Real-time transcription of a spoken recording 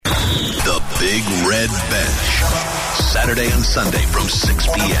Big Red Bench. Saturday and Sunday from 6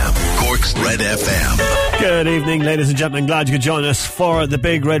 p.m. Cork's Red FM. Good evening, ladies and gentlemen. Glad you could join us for the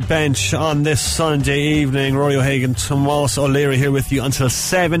Big Red Bench on this Sunday evening. Rory O'Hagan, Tomas O'Leary here with you until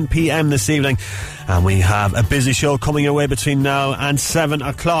 7 p.m. this evening. And we have a busy show coming your way between now and 7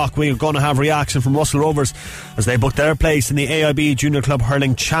 o'clock. We're going to have reaction from Russell Rovers as they book their place in the AIB Junior Club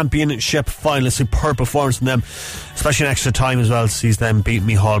Hurling Championship final. A superb performance from them, especially in extra time as well, sees them beat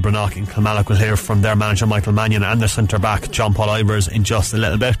Micheál Breathnach in Kilmallock. We'll hear from their manager Michael Mannion and their centre back John Paul Ivers in just a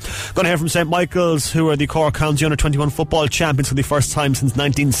little bit. Going to hear from St Michael's, who are the Cork County U21 Football Champions for the first time since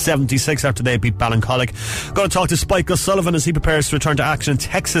 1976 after they beat Ballincollig. Going to talk to Spike O'Sullivan as he prepares to return to action in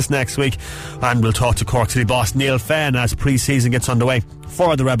Texas next week, and we'll talk to Cork City boss Neale Fenn as pre-season gets underway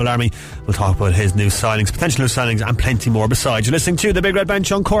for the Rebel Army. We'll talk about his new signings, potential new signings, and plenty more besides. You're listening to the Big Red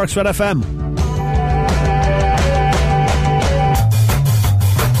Bench on Cork's Red FM.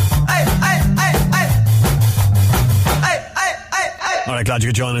 Alright, glad you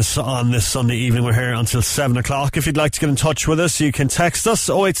could join us on this Sunday evening. We're here until 7 o'clock. If you'd like to get in touch with us, you can text us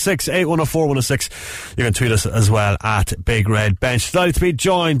 086 8104 106. You can tweet us as well at Big Red Bench. Delighted to be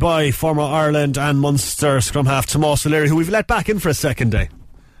joined by former Ireland and Munster scrum half Tomas O'Leary, who we've let back in for a second day.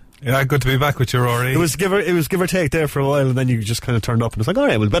 Yeah, good to be back with you, Rory. It was give or take there for a while, and then you just kind of turned up and it's like,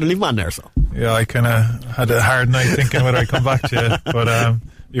 alright, we'll better leave him on there. So yeah, I kind of had a hard night thinking whether I'd come back to you, but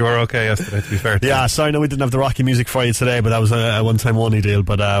you were okay yesterday, to be fair to yeah, you. sorry, no, we didn't have the Rocky music for you today, but that was a one-time only deal.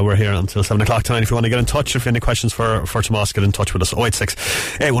 But we're here until 7 o'clock tonight. If you want to get in touch, if you have any questions for Tomas, get in touch with us. 086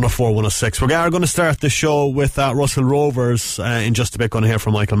 8104 106. We are going to start the show with Russell Rovers in just a bit. Going to hear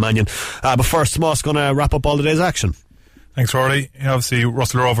from Michael Mannion, but first Tomas going to wrap up all the day's action. Thanks, Rory. Obviously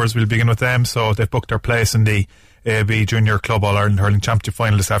Russell Rovers will begin with them, so they've booked their place in the AIB Junior Club All-Ireland Hurling Championship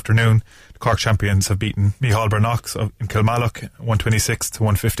final this afternoon. The Cork champions have beaten Micheál Breathnach in Kilmallock. 126 to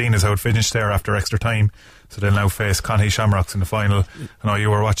 115 is how it finished there after extra time. So they'll now face Connie Shamrocks in the final. I know you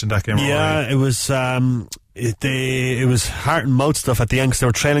were watching that game, Rory. Yeah, it was it was heart and mouth stuff at the end because they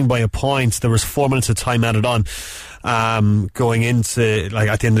were trailing by a point. There was 4 minutes of time added on. Going into, like,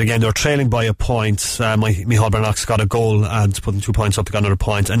 at the end of the game, they were trailing by a point. Micheál Breathnach's got a goal and putting 2 points up, they got another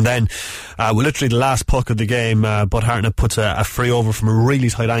point. And then, literally the last puck of the game, Bud Hartnett puts a free over from a really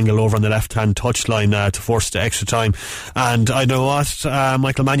tight angle over on the left-hand touchline to force it to extra time. And I know what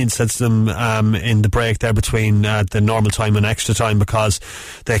Michael Mannion said to them in the break there between the normal time and extra time, because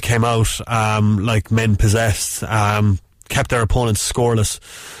they came out like men possessed, kept their opponents scoreless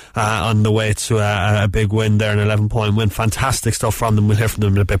on the way to a big win there, an 11-point win. Fantastic stuff from them. We'll hear from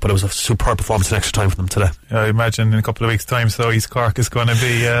them in a bit, but it was a superb performance in extra time for them today. Yeah, I imagine in a couple of weeks' time, so East Cork is going to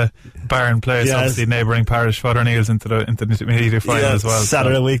be barren place. Yes. Obviously neighbouring parish Father Neale's into the intermediate final as well.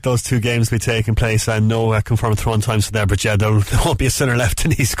 Saturday week, those two games will be taking place, and no confirmed throw-in times for there, but yeah, there won't be a sinner left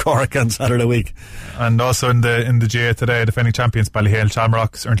in East Cork on Saturday week. And also in the GA today, defending champions Ballyhale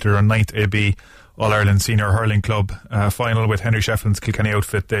Shamrocks earned their 9th AB All-Ireland Senior Hurling Club final with Henry Shefflin's Kilkenny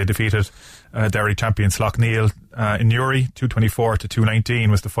outfit. They defeated Derry champions Lough in Newry. 224 to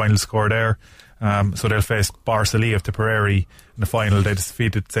 219 was the final score there. So they'll face Barcelona of Tipperary in the final. They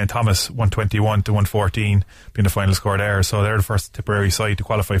defeated St Thomas 121 to 114 being the final score there. So they're the first Tipperary side to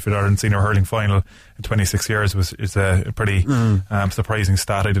qualify for the Ireland Senior Hurling final in 26 years. Is a pretty surprising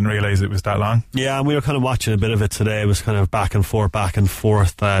stat. I didn't realise it was that long. Yeah, and we were kind of watching a bit of it today. It was kind of back and forth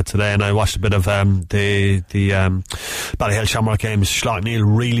today, and I watched a bit of the Ballyhale Shamrock games. Schlock Neale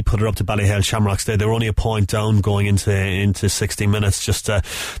really put it up to Ballyhale Shamrocks. They were only a point down going into 60 minutes, just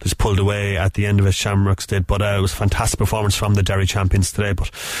pulled away at the end of it, Shamrocks did, but it was a fantastic performance from the Derry champions today,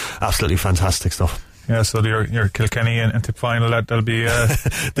 but absolutely fantastic stuff. Yeah, so your Kilkenny and Tip final, that'll be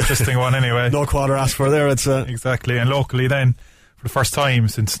the interesting one anyway. No quarter asked for there, it's exactly. And locally then, for the first time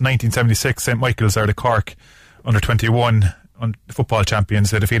since 1976, St Michael's are the Cork under-21 football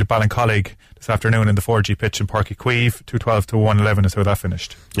champions. They defeated Ballincollig this afternoon in the 4G pitch in Páirc Uí Chaoimh. 212 to 111 is how that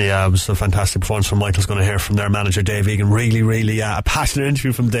finished. Yeah, it was a fantastic performance from Michael's. Going to hear from their manager Dave Egan. Really a passionate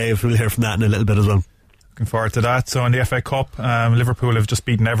interview from Dave. We'll hear from that in a little bit as well. Looking forward to that. So in the FA Cup, Liverpool have just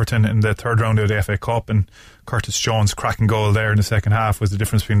beaten Everton in the third round of the FA Cup, and Curtis Jones' cracking goal there in the second half was the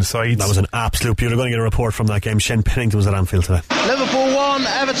difference between the sides. That was an absolute beauty. We're going to get a report from that game. Shane Pennington was at Anfield today. Liverpool 1,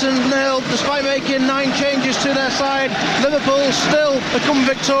 Everton 0. Despite making 9 changes to their side, Liverpool still become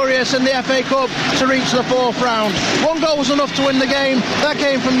victorious in the FA Cup to reach the 4th round. 1 goal was enough to win the game. That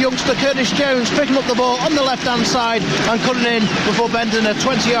came from youngster Curtis Jones picking up the ball on the left-hand side and cutting in before bending a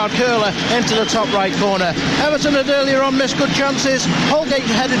 20-yard curler into the top right corner. Everton had earlier on missed good chances. Holgate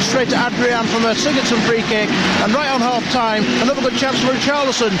headed straight to Adrian from a Sigurdsson free kick, and right on half-time, another good chance for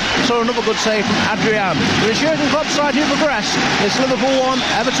Richarlison, so another good save from Adrian. The Jurgen Klopp side who progressed. It's Liverpool 1,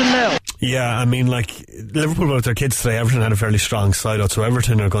 Everton 0. Yeah, I mean, like, Liverpool without their kids today, Everton had a fairly strong side out, so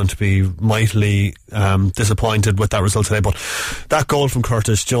Everton are going to be mightily disappointed with that result today. But that goal from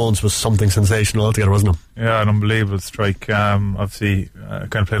Curtis Jones was something sensational altogether, wasn't it? Yeah, an unbelievable strike. Obviously,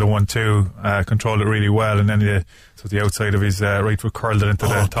 kind of played a 1-2, controlled it really well, and then so the outside of his right foot curled it into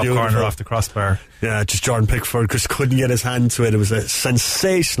the top corner off the crossbar. Yeah, just Jordan Pickford just couldn't get his hand to it. It was a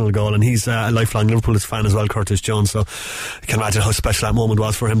sensational goal, and he's a lifelong Liverpool fan as well, Curtis Jones, so I can imagine how special that moment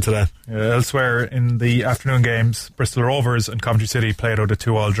was for him today. Elsewhere in the afternoon games, Bristol Rovers and Coventry City played out a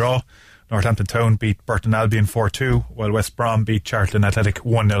 2-2 draw. Northampton Town beat Burton Albion 4-2, while West Brom beat Charlton Athletic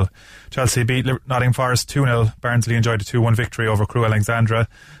 1-0. Chelsea beat Nottingham Forest 2-0. Barnsley enjoyed a 2-1 victory over Crewe Alexandra,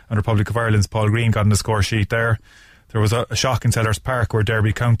 and Republic of Ireland's Paul Green got on the score sheet there. There was a shock in Sellers Park where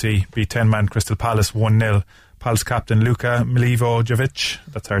Derby County beat 10-man Crystal Palace 1-0. Palace captain Luka Milivojevic,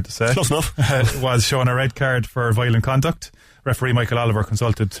 that's hard to say, close enough, was shown a red card for violent conduct. Referee Michael Oliver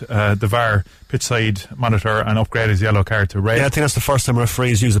consulted the VAR pitchside monitor and upgraded his yellow card to red. Yeah, I think that's the first time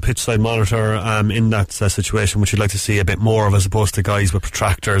referees use a pitchside monitor in that situation, which you'd like to see a bit more of, as opposed to guys with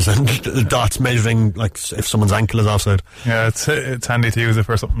protractors and dots measuring like if someone's ankle is offside. Yeah, it's handy to use it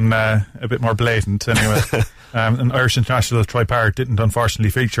for something a bit more blatant anyway. An Irish international, Troy Parrott, didn't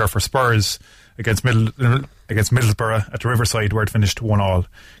unfortunately feature for Spurs against Middlesbrough at the Riverside, where it finished 1-1.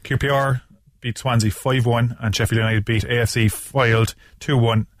 QPR beat Swansea 5-1, and Sheffield United beat AFC Fylde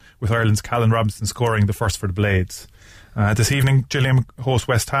 2-1, with Ireland's Callan Robinson scoring the first for the Blades. This evening, Gillingham host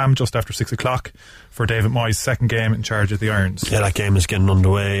West Ham just after 6 o'clock for David Moyes' second game in charge of the Irons. Yeah, that game is getting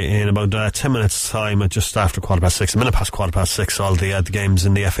underway in about 10 minutes time, just after 6:15, a minute past 6:15. All the games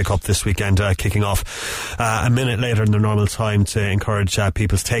in the FA Cup this weekend kicking off a minute later than their normal time, to encourage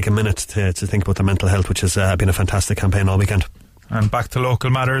people to take a minute to think about their mental health, which has been a fantastic campaign all weekend. And back to local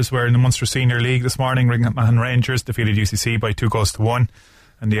matters, where in the Munster Senior League this morning, Ringmahan Rangers defeated UCC by 2-1.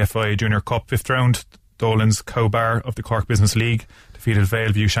 And the FI Junior Cup 5th round, Dolan's Cowbar of the Cork Business League defeated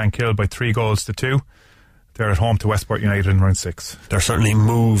Valeview Shankill by 3-2. They're at home to Westport United in round 6. They're certainly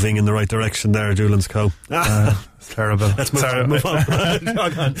moving in the right direction there, Dolan's Cow. It's terrible. Let's move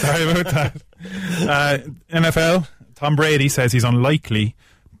on. Sorry about that. NFL, Tom Brady says he's unlikely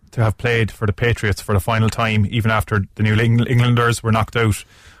to have played for the Patriots for the final time, even after the New Englanders were knocked out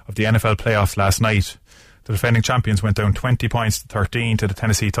of the NFL playoffs last night. The defending champions went down 20 points to 13 to the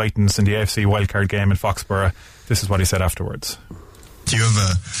Tennessee Titans in the AFC wildcard game in Foxborough. This is what he said afterwards. Do you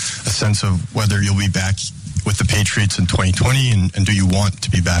have a sense of whether you'll be back with the Patriots in 2020, and do you want to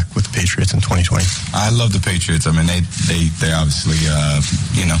be back with the Patriots in 2020? I love the Patriots. I mean, they obviously,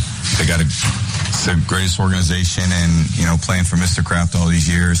 they got it's the greatest organization, and, playing for Mr. Kraft all these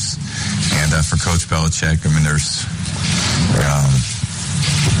years, and for Coach Belichick, I mean, there's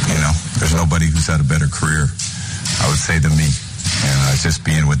nobody who's had a better career, I would say, than me, and just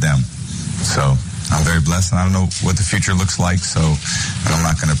being with them. So I'm very blessed, and I don't know what the future looks like, so I'm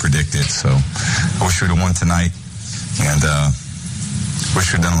not going to predict it. So I wish we'd have won tonight, and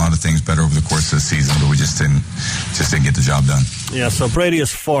wish we'd done a lot of things better over the course of the season, but we just didn't get the job done. Yeah, so Brady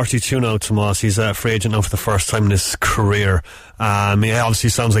is 42 now, Tomas. He's a free agent now for the first time in his career. He obviously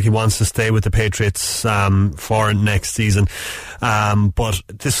sounds like he wants to stay with the Patriots for next season. But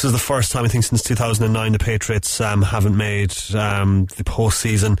this is the first time, I think, since 2009 the Patriots haven't made the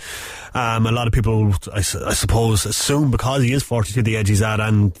postseason. A lot of people, I suppose, assume because he is 42, the edge he's at,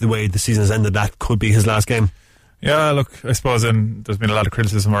 and the way the season has ended, that could be his last game. Yeah, look, I suppose there's been a lot of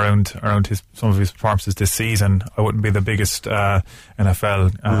criticism around some of his performances this season. I wouldn't be the biggest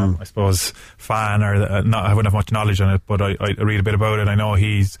NFL, I suppose, fan, or I wouldn't have much knowledge on it, but I read a bit about it. I know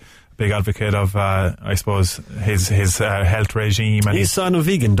he's a big advocate of, I suppose, his health regime. And he's on a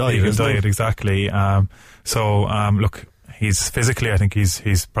vegan diet. Exactly. Look, he's physically, I think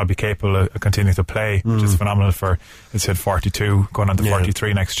he's probably capable of continuing to play, which is phenomenal for, as I said, 42, going on to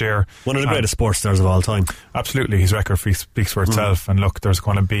 43 next year. One of the greatest sports stars of all time. Absolutely, his record speaks for itself. And look, there's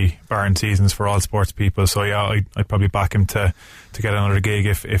going to be barren seasons for all sports people. So yeah, I'd probably back him to get another gig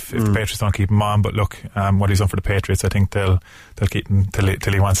if the Patriots don't keep him on. But look, what he's done for the Patriots, I think they'll keep him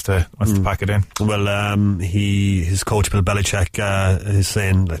till he wants to pack it in. Well, his coach Bill Belichick is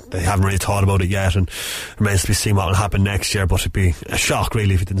saying that they haven't really thought about it yet, and remains to be seen what will happen next year. But it'd be a shock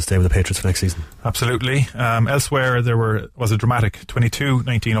really if he didn't stay with the Patriots for next season. Absolutely. Elsewhere, there was a dramatic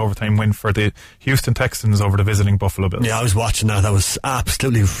 22-19 overtime win for the Houston Texans over the visiting Buffalo Bills. Yeah, I was watching that. That was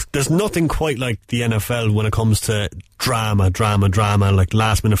absolutely. There's nothing quite like the NFL when it comes to drama, like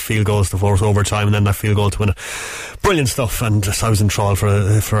last minute field goals to force overtime, and then that field goal to win it. Brilliant stuff. And just, I was enthralled for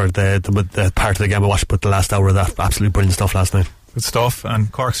the part of the game I watched, but the last hour of that, absolutely brilliant stuff last night. Good stuff.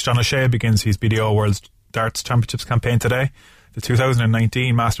 And Cork's John O'Shea begins his BDO World Darts Championships campaign today. the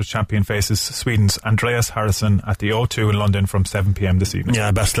 2019 Masters champion faces Sweden's Andreas Harrison at the O2 in London from 7pm this evening.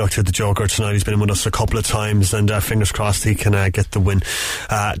 Yeah, best luck to the Joker tonight. He's been with us a couple of times, and fingers crossed he can get the win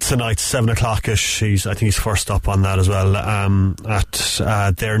tonight, 7 o'clock-ish. I think he's first up on that as well,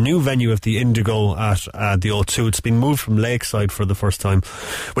 at their new venue of the Indigo at the O2. It's been moved from Lakeside for the first time,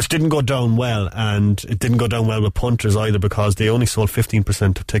 which didn't go down well, and it didn't go down well with punters either, because they only sold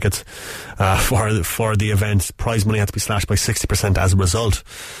 15% of tickets for the event. Prize money had to be slashed by 60% as a result,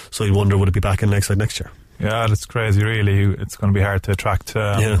 so you wonder, would it be back in Lakeside next year? Yeah, that's crazy, really. It's going to be hard to attract,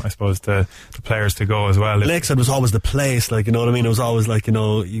 I suppose, the players to go as well. Lakeside was always the place, like, you know what I mean? It was always like, you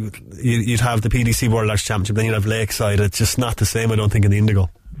know, you'd have the PDC World Arch Championship, then you'd have Lakeside. It's just not the same, I don't think, in the Indigo.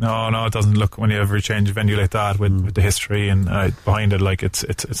 No, it doesn't look, when you ever change a venue like that with the history and behind it, like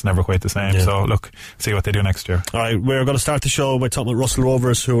it's never quite the same. Yeah. So look, see what they do next year. Alright, we're going to start the show by talking about Russell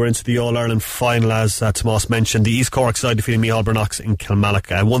Rovers, who are into the All-Ireland final, as Tomas mentioned. The East Cork side defeating Micheál Burnocks in Kilmallock,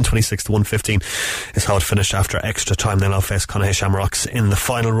 126-115 is how it finished after extra time. They'll now face Connacht Shamrocks in the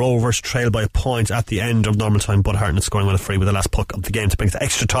final. Rovers trailed by a point at the end of normal time, but Hartnett scoring on a free with the last puck of the game to bring it to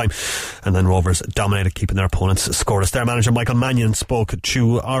extra time, and then Rovers dominated, keeping their opponents scoreless. Their manager Michael Mannion spoke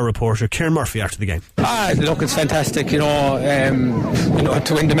to our reporter Kieran Murphy after the game. Look, it's fantastic, to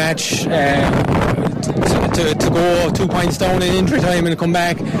win the match, to go 2 points down in injury time and come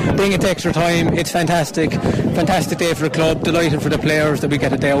back, bring it to extra time. It's fantastic day for the club. Delighted for the players that we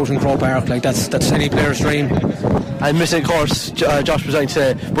get a day out in Croke Park. Like that's any player's dream. And missing, of course, Josh resigned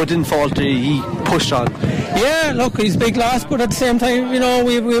today, but didn't falter. He pushed on. Yeah, look, he's a big loss, but at the same time, we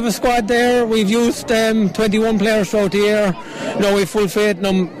have a squad there. We've used 21 players throughout the year. We've full faith in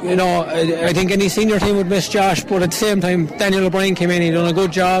them. I think any senior team would miss Josh, but at the same time, Daniel O'Brien came in. He done a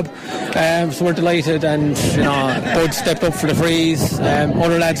good job, so we're delighted. And Bud stepped up for the frees.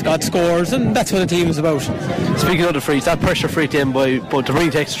 Other lads got scores, and that's what the team is about. Speaking of the frees, that pressure freaked in by Bud to bring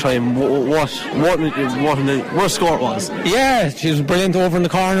it to extra time. What score it was? Yeah, she was brilliant over in the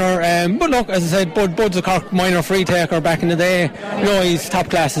corner. But look, as I said, Bud's a Cork minor free taker back in the day. He's top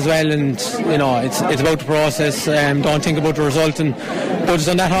class as well, and it's about the process. Don't think about the result. And Bud's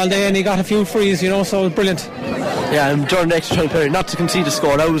done that all day, and he got a few frees. So it's brilliant. Yeah, and during the extra time period, not to concede a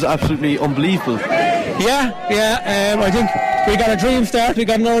score, that was absolutely unbelievable. Yeah. I think we got a dream start. We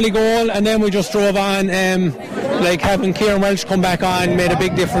got an early goal, and then we just drove on. Having Kieran Welch come back on made a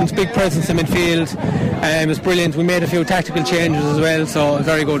big difference, big presence in midfield. It was brilliant. We made a few tactical changes as well, so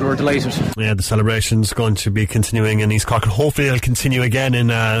very good. We're delighted. Yeah, the celebration's going to be continuing in East Cork, and hopefully it'll continue again in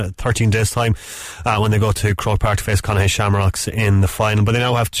 13 days' time when they go to Croke Park to face Connacht Shamrocks in the final. But they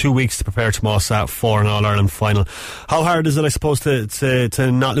now have 2 weeks to prepare tomorrow for an All-Ireland final. How hard is it, I suppose,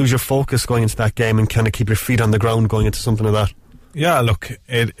 to not lose your focus going into that game and kind of keep your feet on the ground going into something like that? Yeah, look,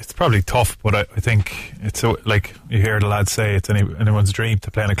 it's probably tough, but I think it's like you hear the lads say, it's anyone's dream to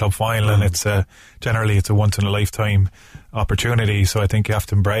play in a club final, and it's generally it's a once in a lifetime opportunity. So I think you have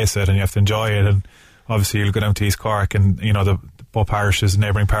to embrace it and you have to enjoy it. And obviously you'll go down to East Cork, and both parishes,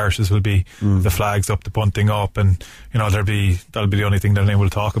 neighbouring parishes, will be the flags up, the bunting up, and that'll be the only thing that anyone will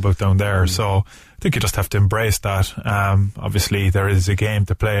talk about down there. So I think you just have to embrace that. Obviously there is a game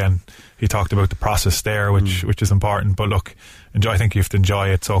to play, and he talked about the process there, which is important. But look, I think you have to enjoy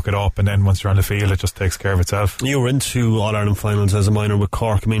it, soak it up, and then once you're on the field, it just takes care of itself. You were into All-Ireland finals as a minor with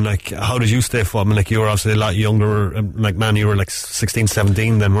Cork. I mean, like, how did you stay fit? I mean, like, you were obviously a lot younger, you were like 16,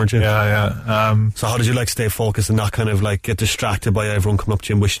 17 then, weren't you? Yeah. So how did you stay focused and not kind of get distracted by everyone coming up to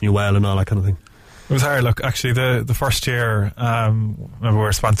you and wishing you well and all that kind of thing? It was hard. Look, actually, the first year, we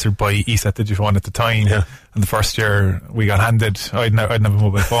were sponsored by ESET Digital at the time, and the first year we got handed, I didn't have a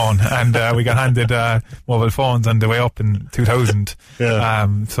mobile phone, and we got handed mobile phones on the way up in 2000.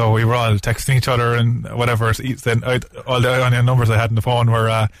 So we were all texting each other and whatever. Then all the only numbers I had on the phone were,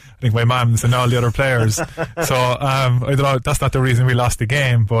 I think, my mum's and all the other players. So I don't know. That's not the reason we lost the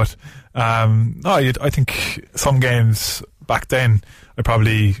game, but I think some games back then I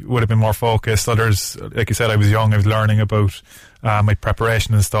probably would have been more focused. Others, like you said, I was young, I was learning about my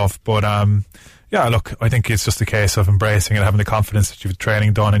preparation and stuff, but look, I think it's just a case of embracing it, having the confidence that you've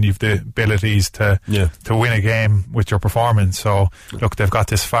training done and you've the abilities to win a game with your performance. So look, they've got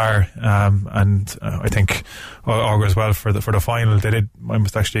this far, and I think all goes well for the final. I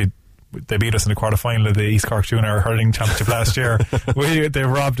must actually they beat us in the quarter-final of the East Cork Junior Hurling Championship last year. They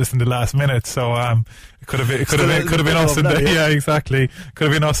robbed us in the last minute, so it could have been us in the exactly. Could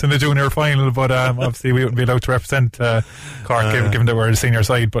have been us in the junior final, but obviously we wouldn't be allowed to represent Cork given that we're the senior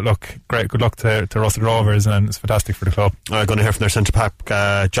side. But look, great, good luck to Russell Rovers, and it's fantastic for the club. Going to hear from their centre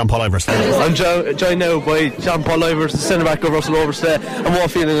back, John Paul Ivers. I'm joined now by John Paul Ivers, the centre back of Russell Rovers today. And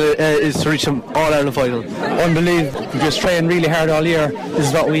what feeling is to reach an All-Ireland final? Unbelievable. We just trained really hard all year. This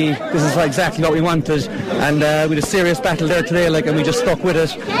is exactly what we wanted, and we had a serious battle there today, and we just stuck with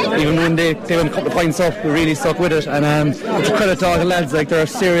it. Even when they went a couple of points up, we really stuck with it, and it's a credit to all the lads. They're a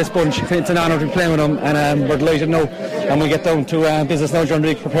serious bunch. It's an honour to be playing with them, and we're delighted now. And we get down to business now during the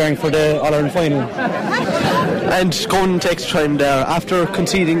week, preparing for the All-Ireland final. And going to extra time there, after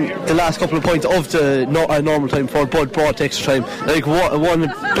conceding the last couple of points of the normal time for Bud brought to extra time, what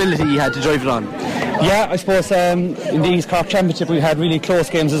ability you had to drive it on? Yeah, I suppose in the East Cork Championship we had really close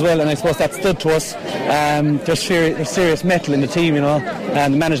games as well, and I suppose that stood to us. There's serious metal in the team,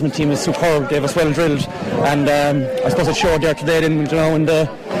 and the management team is superb. They have us well drilled, and I suppose it showed there today. Then, when the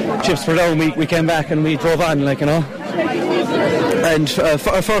chips were down, we came back and we drove on, And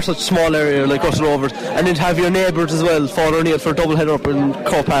for such a small area like Russell Rovers, and then to have your neighbours as well, Father O'Neill, for a double header up in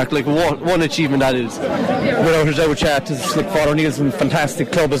Croke Park, what one achievement that is. Without a doubt, chat, Father O'Neill's a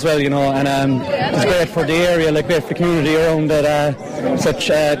fantastic club as well, and it's great for the area, great for the community around that such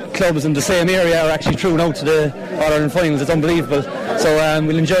clubs in the same area are actually through now to the All-Ireland finals. It's unbelievable. So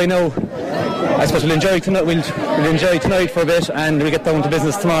we'll enjoy now. I suppose we'll enjoy tonight. We'll enjoy tonight for a bit, and we get down to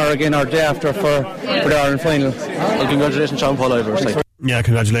business tomorrow again or the day after for the Ireland final. Well, congratulations, John Paul Ivers. Yeah,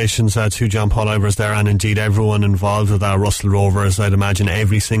 congratulations to John Paul Ivers there, and indeed everyone involved with Russell Rovers. I'd imagine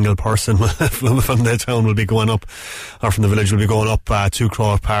every single person from the town will be going up, or from the village will be going up to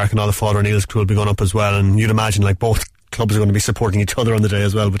Croke Park, and all the Father O'Neill's crew will be going up as well. And you'd imagine both clubs are going to be supporting each other on the day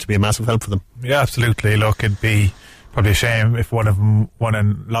as well, which would be a massive help for them. Yeah, absolutely. Look, it'd be probably a shame if one of them won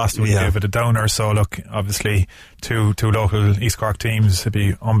and lost, would give it a downer. So look, obviously two local East Cork teams, it'd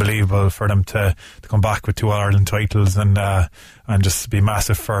be unbelievable for them to come back with 2 All-Ireland titles, and just be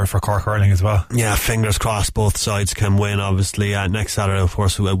massive for Cork hurling as well. Yeah, fingers crossed both sides can win. Obviously next Saturday, of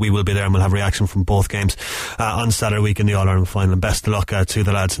course, we will be there, and we'll have reaction from both games on Saturday week in the All-Ireland final. And best of luck to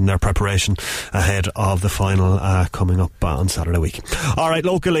the lads in their preparation ahead of the final coming up on Saturday week. Alright,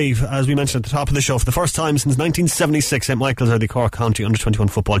 locally, as we mentioned at the top of the show, for the first time since 1976, St Michael's are the Cork County Under-21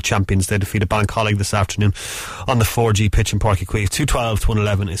 Football Champions. They defeated Ballincollig this afternoon on the 4G pitch in Páirc Uí Chaoimh. 2-12 to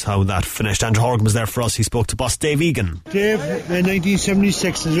 1-11 is how that finished. Andrew Horgan was there for us. He spoke to boss Dave Egan. Dave,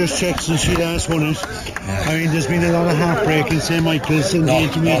 1976, I just checked since she last won it. I mean, there's been a lot of heartbreak in St Michael's in the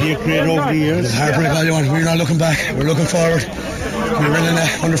intermediate grade over the years. Heartbreak all you want. We're not looking back, we're looking forward. We were in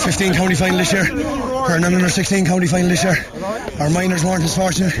an under 15 county final this year, or an under 16 county final this year. Our minors weren't as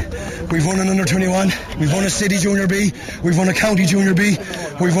fortunate. We've won an under 21, we've won a city junior B, we've won a county junior B,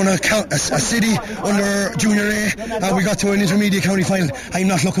 we've won a city under junior A, and we got to an intermediate county final. I'm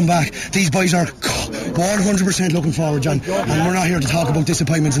not looking back. These boys are 100% looking forward, John, and we're not here to talk about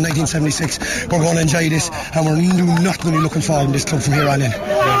disappointments in 1976. We're going to enjoy this, and we're not going to be looking forward in this club from here on in.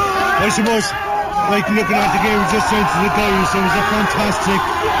 I suppose, looking at the game, we just said to the guys, it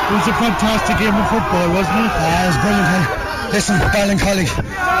was a fantastic game of football, wasn't it? It was brilliant, man. Listen, Ballincollig,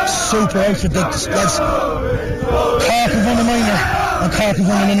 super outfit. That's Cork have won a minor, and Cork have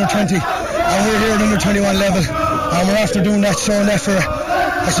won an under 20, and we're here at under 21 level, and we're after doing that, showing that for,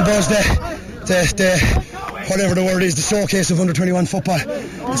 I suppose, the whatever the word is, the showcase of under 21 football.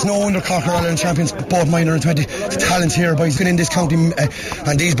 It's no wonder Cork are All-Ireland champions, both minor and 20. The talent here, boys, get in this county,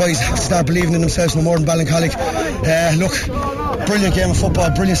 and these boys start believing in themselves no more than Ballincollig. Look, brilliant game of football,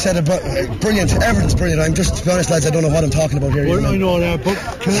 brilliant setup, brilliant, everything's brilliant. I'm just, to be honest, lads, I don't know what I'm talking about here. Well, I know that, but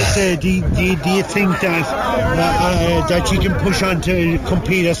can I say, do you think that you can push on to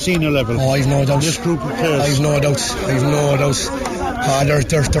compete at senior level? Oh, I've no doubt. This group of players. I've no doubt.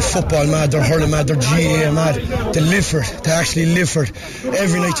 They're football mad, they're hurling mad, they're GAA mad. They live for it. They actually live for it.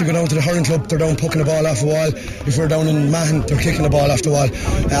 Every night you go down to the hurling club, they're down pucking the ball off the wall. If we're down in Mahon, they're kicking the ball off the wall.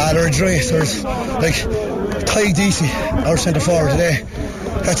 They're a joy. There's Ty Deasy, our centre forward today.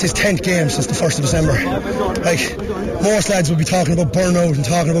 That's his 10th game since the 1st of December. Most lads will be talking about burnout and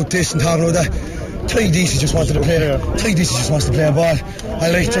talking about this and talking about that. Ty Deasy just wanted to play. Ty Deasy just wants to play a ball.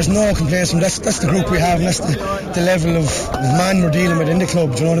 There's no complaints from that's the group we have, and that's the level of man we're dealing with in the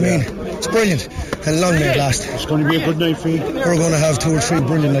club. Do you know what I mean? It's brilliant, and long may it last. It's going to be a good night for you. We're going to have 2 or 3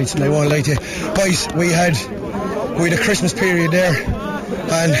 brilliant nights, and I won't lie to you, boys. We had a Christmas period there,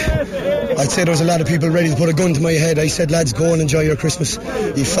 and I'd say there was a lot of people ready to put a gun to my head. I said, lads, go and enjoy your Christmas.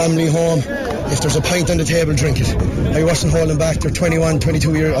 You family home, if there's a pint on the table, drink it. I wasn't holding back. They're 21,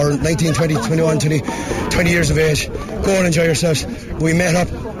 22 years, or 19, 20, 21, 20 years of age. Go and enjoy yourselves. We met up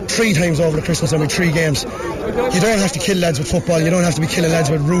 3 times over the Christmas and with 3 games. You don't have to kill lads with football. You don't have to be killing lads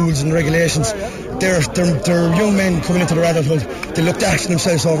with rules and regulations. They're young men coming into their adulthood. They looked after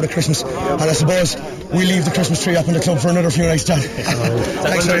themselves over the Christmas, and I suppose we leave the Christmas tree up in the club for another few nights, John.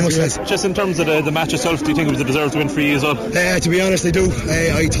 Thanks very much, lads. Just in terms of the match itself, do you think it was a deserved win for you as well? To be honest, I do.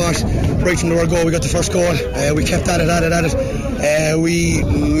 I thought right from the word go we got the first goal. We kept at it.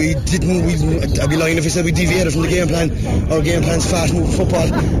 We didn't. I'd be lying if I said we deviated from the game plan. Our game plan's fast moving football.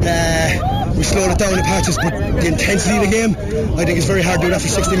 We slowed it down in patches, but the intensity of the game, I think it's very hard to do that for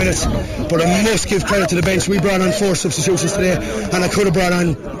 60 minutes. But I must give credit to the bench. We brought on 4 substitutions today, and I could have brought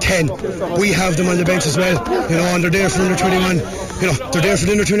on 10. We have them on the bench as well, and they're there for under 21. They're there for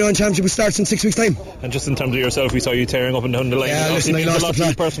the under 21 championship, which starts in 6 weeks' time. And just in terms of yourself, we saw you tearing up and down the line. Yeah, listen, I lost the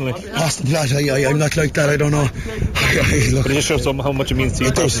plot. Personally, lost the plot. I'm not like that. I don't know. But it just shows how much it means to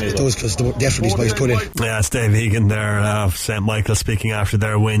you personally. It does, because the effort these boys put in. Yeah, it's Dave Egan there of St. Michael speaking after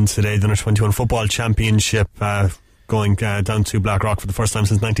their win today, the Under-21 Football Championship, going down to Blackrock for the first time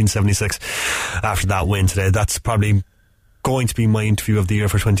since 1976 after that win today. That's probably going to be my interview of the year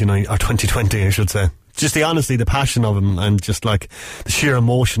for 2020, I should say. Just the honesty, the passion of him, and just like the sheer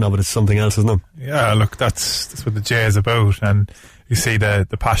emotion of it is something else, isn't it? Yeah, look, that's what the J is about, and you see the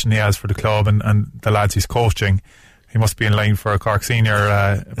passion he has for the club and the lads he's coaching. He must be in line for a Cork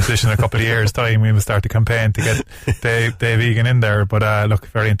senior position in a couple of years' time. We will start the campaign to get Dave Egan in there. But look,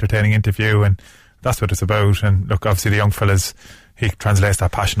 very entertaining interview, and that's what it's about. And look, obviously the young fellas, he translates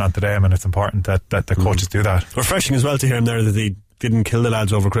that passion onto them, and it's important that the coaches do that. Refreshing as well to hear him there that he didn't kill the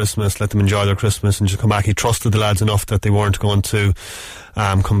lads over Christmas, let them enjoy their Christmas and just come back. He trusted the lads enough that they weren't going to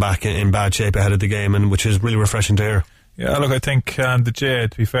come back in bad shape ahead of the game, and which is really refreshing to hear. Yeah, look, I think the J,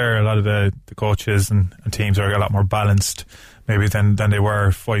 to be fair, a lot of the coaches and teams are a lot more balanced maybe than they were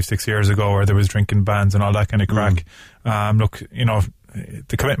 5-6 years ago, where there was drinking bans and all that kind of crack. Look,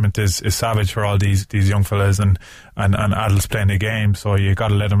 the commitment is savage for all these young fellas and adults playing the game, so you got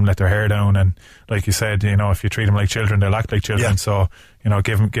to let them let their hair down, and like you said, if you treat them like children, they'll act like children. So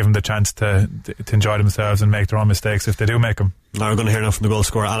give them the chance to enjoy themselves and make their own mistakes if they do make them. Now we're going to hear now from the goal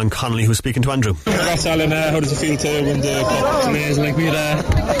scorer Alan Connolly, who's speaking to Andrew. Congrats, Alan. How does it feel to win the cup? It's amazing. We had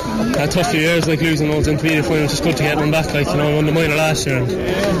a tough few years, losing those intermediate finals. It's good to get one back. Won the minor last year,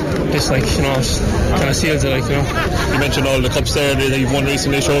 and this kind of seals it. You mentioned all the cups there that you've won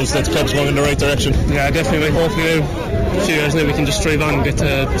recently, shows that the club's going in the right direction. Yeah, definitely. Hopefully a few years now we can just strive on and get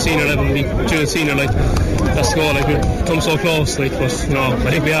to senior level and be junior senior. That's the goal. We've come so close. But I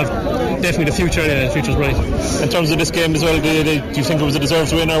think we have definitely the future. Yeah, the future's bright. In terms of this game as well, do you think it was a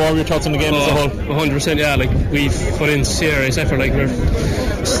deserved win, or what were your thoughts on the game as a whole? 100%. Yeah, we've put in serious effort. We're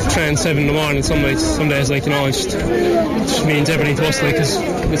training 7 in the morning some nights, some days. It just means everything to us. Because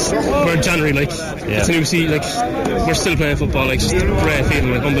we're in January. It's a new season. We're still playing football. Just a great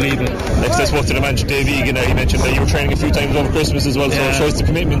feeling. Unbelievable. I spoke to the manager Dave Egan there. He mentioned that you were training a few times over Christmas as well. So it shows the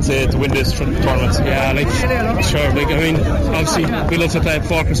commitment to win this tournament. Yeah, sure. Obviously we love to play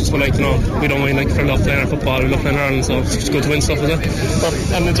before Christmas, but we don't mind for love playing our football. We love playing Ireland, so it's good to win stuff as well.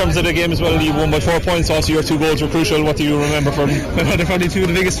 And in terms of the game as well, you won by 4 points. Also, your 2 goals were crucial. What do you remember from? They're probably 2 of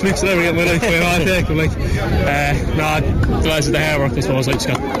the biggest flicks I've ever got in my life. The guys with the hair work, I suppose. I just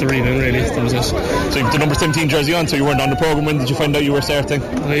got the read in, really. That was it. So you have the number 17 jersey on, so you weren't on the programme. When did you find out you were starting?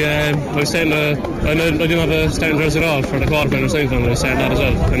 I was starting. I didn't have a starting jersey at all for the quarterfinal or semi-final. I started that as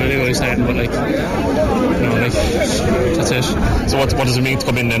well, and I knew I was starting, but that's it. So what does it mean to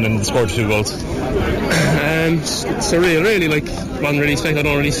come in and score 2 goals? It's surreal, really. One really expect I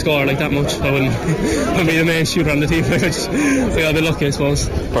don't really score that much. I wouldn't be the main shooter on the team. I got a bit lucky, I suppose.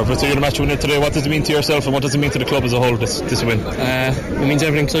 Perfect. So you're the match winner today. What does it mean to yourself, and what does it mean to the club as a whole, this win? It means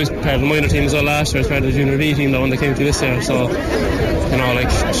everything, because I was part of the minor team as well last year. I was part of the junior B team, the one that came to this year. So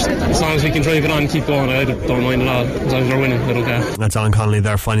as long as we can drive it on and keep going, I don't mind at all. As long as we're winning, I don't care. That's Alan Connolly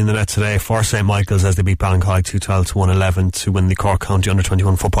there finding the net today for St. Michael's as they beat Ballincollig 2-12 to 1-11 to win the Cork County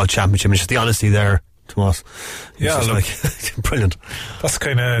Under-21 Football Championship. And just the honesty there to us. Brilliant. That's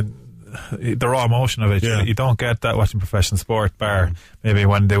kind of the raw emotion of it. You don't get that watching professional sport, bar maybe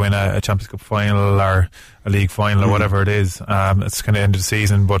when they win a Champions Cup final or a league final or whatever it is. It's kind of end of the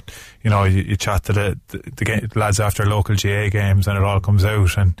season, but you chat to the lads after local GA games and it all comes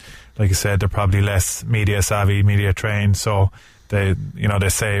out, and like I said, they're probably less media savvy, media trained, so they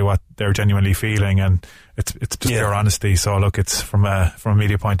say what they're genuinely feeling, and it's just pure honesty. So look, it's from a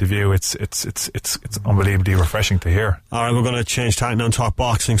media point of view, it's unbelievably refreshing to hear. Alright, we're going to change tack now and talk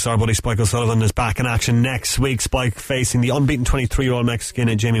boxing. So our buddy Spike O'Sullivan is back in action next week. Spike facing the unbeaten 23-year-old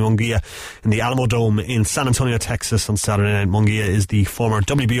Mexican Jamie Munguia in the Alamo Dome in San Antonio, Texas on Saturday night. Munguia is the former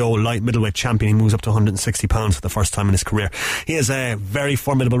WBO light middleweight champion. He moves up to 160 pounds for the first time in his career. He has a very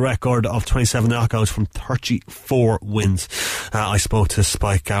formidable record of 27 knockouts from 34 wins. I spoke to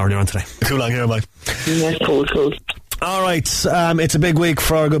Spike earlier on today. Too long here, mate. Yeah, cool. Alright, it's a big week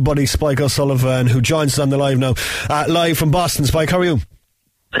for our good buddy Spike O'Sullivan, who joins us on the live now. Live from Boston. Spike, how are you?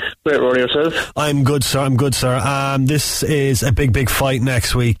 Great, Rory, yourself? I'm good, sir. This is a big fight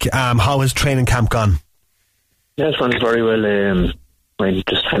next week. How has training camp gone? Yeah, it's gone very well. I'm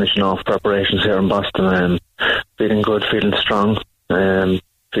just finishing off preparations here in Boston. Feeling good, feeling strong, feeling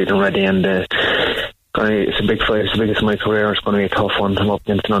ready, and it's a big fight. It's the biggest of my career. It's going to be a tough one. I'm up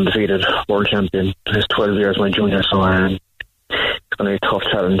against an undefeated world champion. He's 12 years my junior, so it's going to be a tough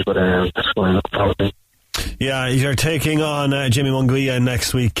challenge, but that's what I look forward to. Yeah, you're taking on Jamie Munguia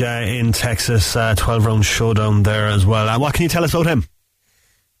next week in Texas, 12-round showdown there as well. What can you tell us about him?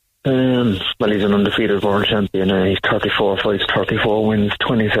 Well, he's an undefeated world champion. He's 34 fights, 34 wins,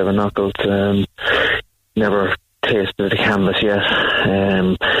 27 knockouts. Never tasted the canvas yet.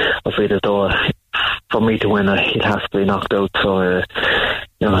 I feel as though for me to win, he'd have to be knocked out. So,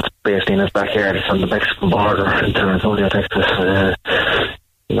 it's basically in his backyard. It's on the Mexican border in San Antonio, Texas.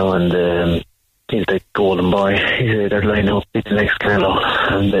 And he's the golden boy. He's there lining up to beat the next Canelo.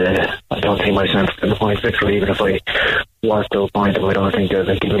 And I don't think my chance to the point victory, even if I was to appoint him, I don't think they'll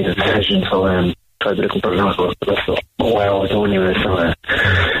give me the decision. So, I'd be looking for a knockout. But that's what I always do anyway. So,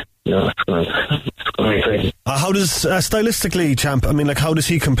 it's going to be exciting. How does, stylistically, champ, how does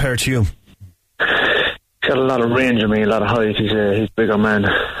he compare to you? He's got a lot of range, a lot of height. He's a bigger man.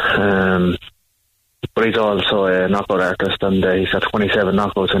 But he's also a knockout artist, and he's got 27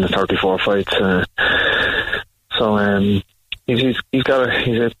 knockouts in his 34 fights. He's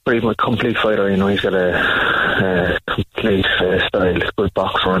a pretty much complete fighter. He's got a complete style, good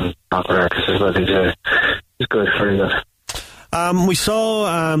boxer and knockout artist as well. He's good, very good. We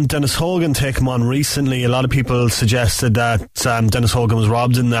saw Dennis Hogan take him on recently. A lot of people suggested that Dennis Hogan was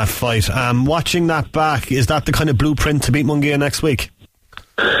robbed in that fight. Watching that back, is that the kind of blueprint to beat Munguia next week?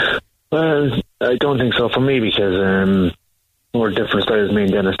 Well, I don't think so for me, because we're different styles, me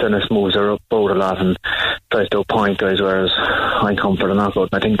and Dennis. Dennis moves her up out a lot and tries to appoint guys, whereas I come for the knockout.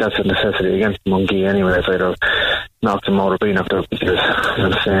 I think that's a necessity against Munguia anyway. If I'd have knocked him out or been knocked out, because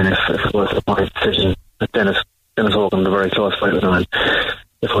I'm saying if it was a point decision, Dennis Hogan, a very close fight with him, and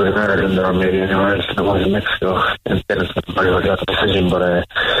if it was in Ireland or maybe anywhere else, it was in Mexico, and Dennis very well got the decision, but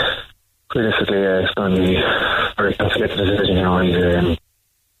realistically, it's going to be very tough to get the decision. He's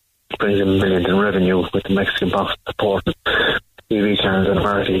brings in millions in revenue with the Mexican box support, TV channels in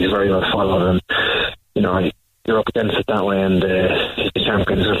America. He's very well followed, and you're up against it that way, and he's the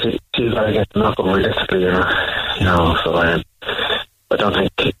champion, so he's got to get the knockout realistically, so I don't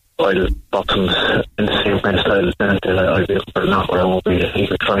think while boxing in the same kind of style I'll be looking for the knockout. I won't be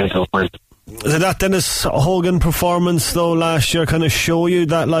even trying to appoint. Did that Dennis Hogan performance though last year kind of show you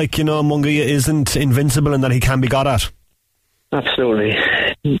that Munguia isn't invincible and that he can be got at? Absolutely.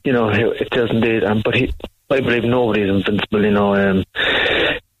 It does indeed, but I believe nobody's invincible.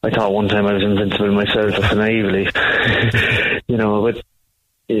 I thought one time I was invincible myself, naively. But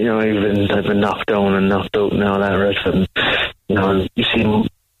I've been knocked down and knocked out and all that rest, and you see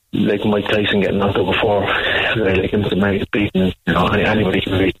like Mike Tyson getting knocked out before, like him to get beaten. Anybody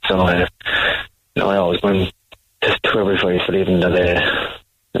can beat. So I always went to every fight, believing that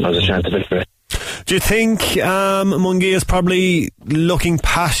there's a chance of victory. Do you think Munguia is probably looking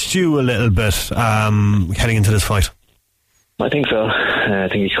past you a little bit heading into this fight? I think so. I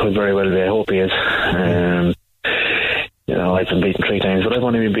think he could very well be. I hope he is. I've been beaten 3 times, but I've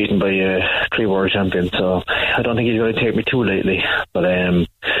only been beaten by 3 world champions, so I don't think he's going to take me too lately. But I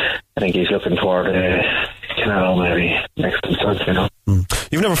think he's looking toward Canelo maybe next month.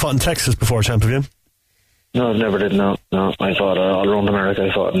 You've never fought in Texas before, champ, have you? No, I've never did. No. I fought all around America.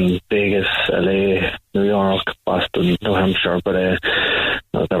 I fought in Vegas, LA, New York, Boston, New Hampshire, but I've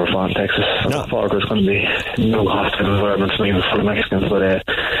never fought in Texas. I thought it was going to be a new hostile environment for me with the Mexicans, but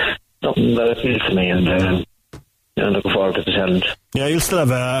nothing that appeals to me, and I'm looking forward to the challenge. Yeah, you'll still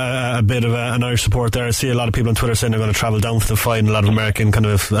have a bit of an Irish support there. I see a lot of people on Twitter saying they're going to travel down for the fight, and a lot of Americans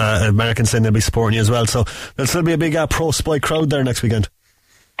saying they'll be supporting you as well. So there'll still be a big pro Spike crowd there next weekend.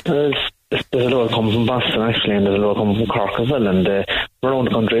 There's a lot coming from Boston actually, and there's a lot coming from Cork as well, and around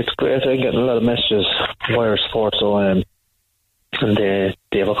the country. It's great. I'm getting a lot of messages via support, so and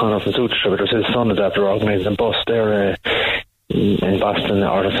Dave O'Connor from Suture, but his son is after organising a bus there in Boston,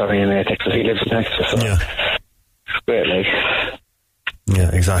 in Texas. He lives in Texas, so it's great, like. Yeah,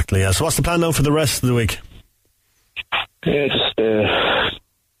 exactly. So what's the plan now for the rest of the week? Yeah, just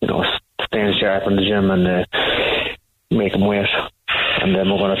staying sharp in the gym and making weight, and then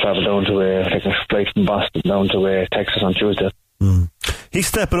we're going to travel down to taking a flight from Boston down to Texas on Tuesday. He's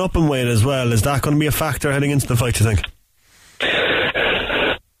stepping up in weight as well. Is that going to be a factor heading into the fight, you think?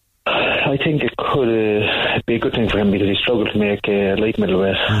 I think it could be a good thing for him, because he struggled to make light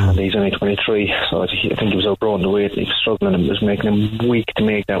middleweight, and he's only 23, so I think he was outgrowing the weight, and he was struggling, and it was making him weak to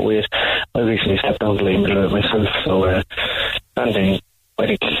make that weight. I recently stepped down to light middleweight myself, so I think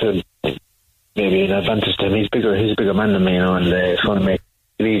it's maybe an advantage to him. He's a bigger man than me, and it's going to make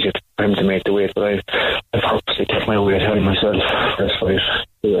it easier for him to make the weight, but I've purposely kept my weight heavy myself this fight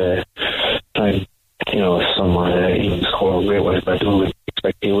to try and, someone even score weight wise, but I do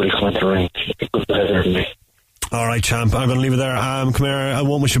expect he will come into the ring. He's a good competitor than me. Alright, champ, I'm going to leave it there. Come here, I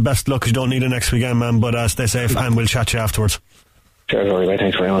won't wish you best luck, because you don't need it next weekend, man, but stay safe, and we'll chat to you afterwards. Sure, Rory,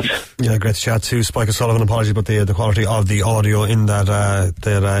 thanks very much. Yeah, great to chat to Spike O'Sullivan. Apologies about the quality of the audio in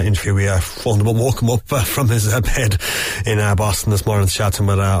that interview. We phoned him up, woke him up from his bed in Boston this morning to chat to him,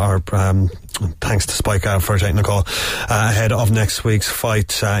 but our thanks to Spike for taking the call ahead of next week's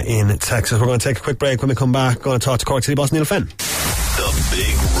fight in Texas. We're going to take a quick break. When we come back, we're going to talk to Cork City boss Neale Fenn. The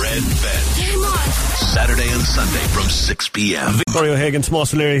Big Red Bench, Saturday and Sunday from 6 p.m. Rory O'Hagan,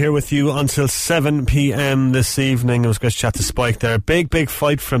 Tomas O'Leary here with you until 7 p.m. this evening. It was great to chat to Spike there. Big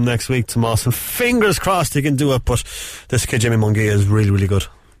fight from next week, Tomas, and fingers crossed he can do it, but this kid Jimmy Munguia is really, really good.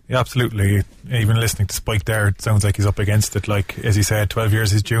 Yeah, absolutely. Even listening to Spike there, it sounds like he's up against it. Like, as he said, 12 years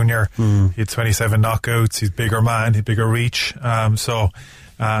his junior. He had 27 knockouts. He's bigger man, he's bigger reach. Sounds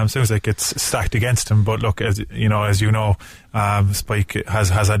like it's stacked against him, but look, as you know, Spike has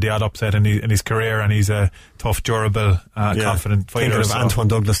had the odd upset in his career, and he's a tough, durable, confident fighter. Thinking of Antoine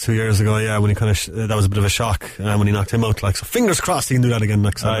Douglas 2 years ago, when he that was a bit of a shock when he knocked him out. So fingers crossed he can do that again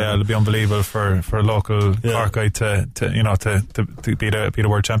next time. It'll be unbelievable for a local Cork guy to be the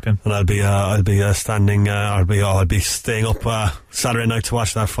world champion. And I'll be staying up Saturday night to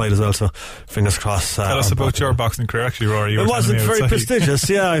watch that fight as well. So fingers crossed. Tell us about your boxing career, actually, Rory. It wasn't very prestigious.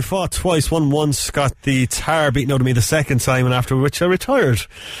 Yeah, I fought twice. Won once, got the tar beaten out of me the second time, and after which I retired.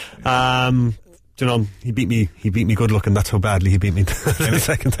 He beat me good looking. That's how badly he beat me the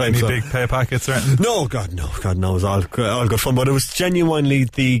second time. Any big pay packets or anything? No, God, no. It was all good fun, but it was genuinely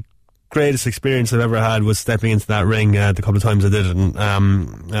the greatest experience I've ever had was stepping into that ring the couple of times I did it,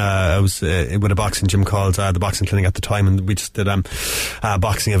 and I was with a boxing gym called the Boxing Clinic at the time, and we just did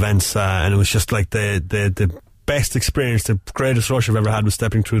boxing events, and it was just like the best experience, the greatest rush I've ever had was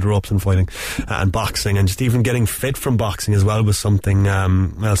stepping through the ropes and fighting and boxing, and just even getting fit from boxing as well was something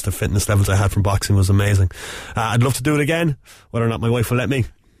else. The fitness levels I had from boxing was amazing. I'd love to do it again. Whether or not my wife will let me,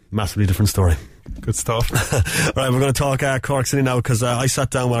 massively different story. Good stuff. Right, we're going to talk Cork City now, because I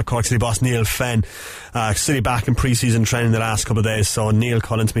sat down with our Cork City boss Neale Fenn. City back in pre-season training the last couple of days, so Neale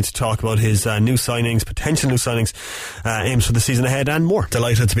called into me to talk about his potential new signings, aims for the season ahead and more.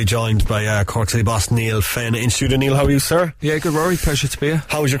 Delighted to be joined by Cork City boss Neale Fenn in studio. Neale, how are you, sir? Yeah, good, Rory. Pleasure to be here.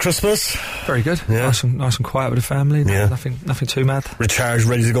 How was your Christmas? Very good. Yeah. Nice and quiet with the family. Yeah. Nothing too mad. Recharged,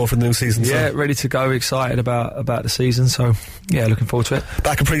 ready to go for the new season. Yeah, ready to go. Excited about the season. So yeah, looking forward to it.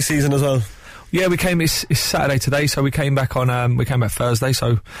 Back in pre-season as well. Yeah, we came. It's Saturday today, so we came back on. We came back Thursday,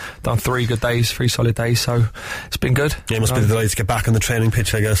 so done 3 solid days. So it's been good. Yeah, it must be delighted to get back on the training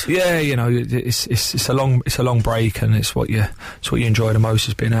pitch, I guess. Yeah, it's a long break, and it's what you enjoy the most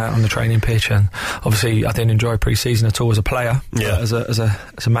is being out on the training pitch. And obviously, I didn't enjoy pre-season at all as a player. Yeah. As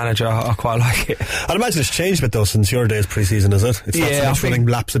a manager, I quite like it. I'd imagine it's changed a bit though since your days pre-season, is it? It's not so much running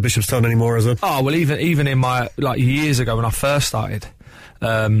laps at Bishopstown anymore, is it? Oh well, even in my years ago when I first started.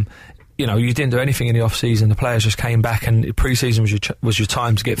 You didn't do anything in the off season. The players just came back, and pre-season was your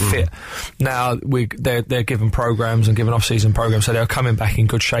time to get fit. Now they're given programs and given off season programs, so they're coming back in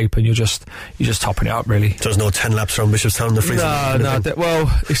good shape, and you're just topping it up really. There's no 10 laps around Bishopstown in the freezing. No.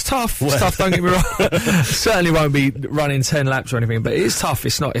 Well, it's tough. It's tough. Don't get me wrong. Certainly won't be running 10 laps or anything, but it's tough.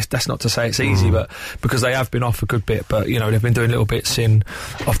 That's not to say it's easy, but because they have been off a good bit, but they've been doing little bits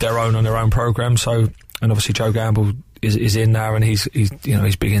off their own on their own program. So, and obviously Joe Gamble is in now, and he's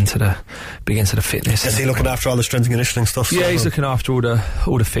big into the fitness. Is he looking after all the strength and conditioning stuff? Yeah, he's looking after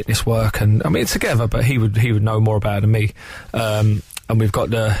all the fitness work, and I mean it's together, but he would know more about it than me. we've got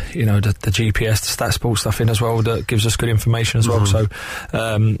the GPS, the stat sports stuff in as well that gives us good information as well. So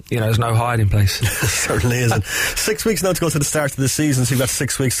there's no hiding place. Certainly isn't. 6 weeks now to go to the start of the season, so you've got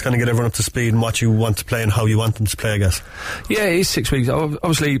 6 weeks to kind of get everyone up to speed and what you want to play and how you want them to play, I guess. Yeah, it is 6 weeks.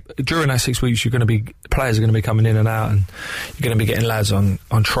 Obviously, during that 6 weeks, players are going to be coming in and out, and you're going to be getting lads on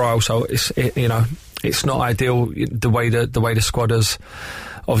trial. So it's not ideal the way the squad is.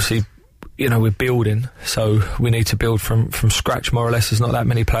 Obviously, we're building, so we need to build from scratch more or less. There's not that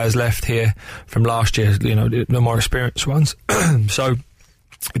many players left here from last year, the more experienced ones. So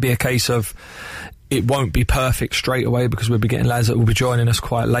it'd be a case of it won't be perfect straight away because we'll be getting lads that will be joining us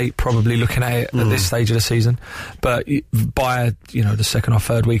quite late, probably looking at it at this stage of the season. But by the second or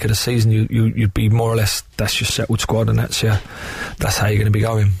third week of the season, you'd be more or less, that's your settled squad, and that's how you're going to be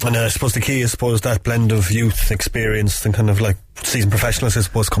going. And I suppose the key is that blend of youth, experience, and kind of like seasoned professionals, I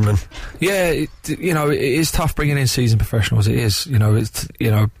suppose, coming in. Yeah, it is tough bringing in seasoned professionals. It is,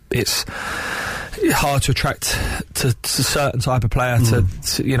 it's hard to attract to a certain type of player to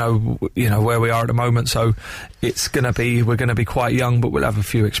where we are at the moment. So we're going to be quite young, but we'll have a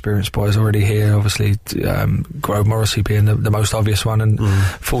few experienced boys already here. Obviously, Grove Morrissey being the most obvious one, and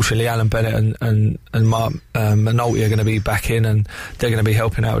fortunately Alan Bennett and Mark Nolte are going to be back in, and they're going to be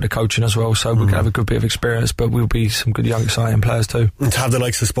helping out with the coaching as well. So we're going to have a good bit of experience, but we'll be some good young exciting players too. And to have the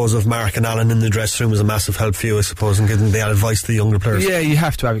likes, I suppose, of Mark and Alan in the dressing room is a massive help for you, I suppose, and giving the advice to the younger players. Yeah, you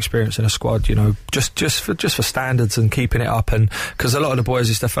have to have experience in a squad, just for standards and keeping it up, and because a lot of the boys,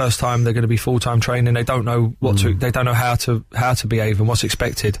 it's their first time they're going to be full-time training. They don't know they don't know how to behave and what's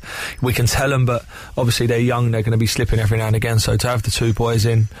expected. We can tell them, but obviously they're young, they're going to be slipping every now and again. So to have the two boys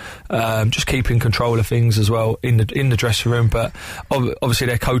in, just keeping control of things as well in the dressing room, but obviously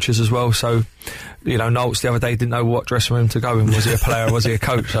they're coaches as well. So Nolts the other day didn't know what dressing room to go in. Was he a player or was he a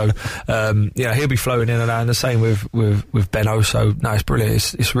coach? So he'll be floating in and out, and the same with Benno. So no, it's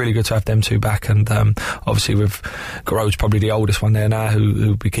brilliant. It's really good to have them two back, and obviously with Garrod's probably the oldest one there now,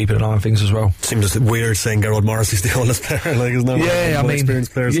 who'll be keeping an eye on things as well. Seems weird saying Garrod Morrissey's the oldest player, like, isn't it? Yeah,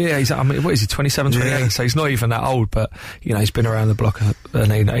 experienced players. Yeah, what is he, 27, 28? Yeah. So he's not even that old, but he's been around the block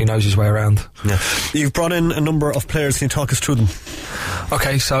and he knows his way around. Yeah. You've brought in a number of players. Can you talk us through them?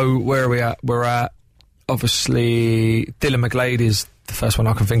 Okay, so where are we at? We're at, obviously, Dylan McGlade is the first one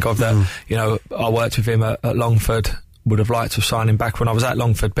I can think of that, I worked with him at Longford. Would have liked to sign him back when I was at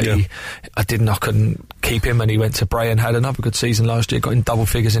Longford, but I couldn't keep him, and he went to Bray and had another good season last year, got in double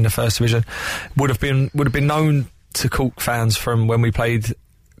figures in the first division. Would have been known to Cork fans from when we played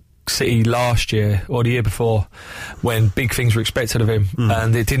City last year or the year before, when big things were expected of him,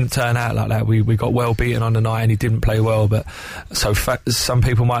 and it didn't turn out like that. We got well beaten on the night and he didn't play well, but so some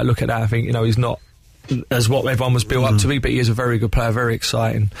people might look at that and think, he's not as what everyone was built up to be, but he is a very good player, very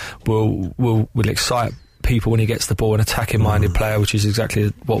exciting, will excite people when he gets the ball, an attacking minded player, which is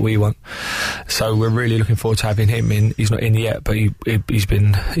exactly what we want. So we're really looking forward to having him in. He's not in yet, but he's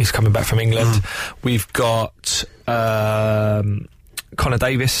coming back from England. We've got Connor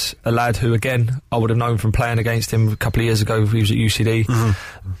Davis, a lad who, again, I would have known from playing against him a couple of years ago. He was at UCD.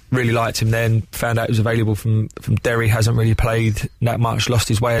 Really liked him then. Found out he was available from Derry. Hasn't really played that much. Lost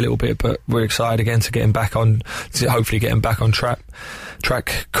his way a little bit, but we're excited again to get him back on. To hopefully get him back on track.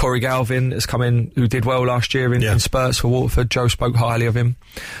 Corey Galvin has come in, who did well last year in spurts for Waterford. Joe spoke highly of him.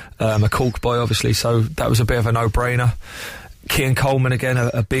 A Cork boy, obviously, so that was a bit of a no-brainer. Cian Coleman, again,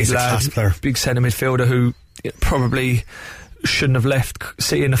 a big lad, big centre midfielder who probably shouldn't have left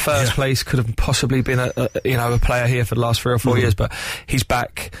City in the first place. Could have possibly been a player here for the last 3 or 4 years, but he's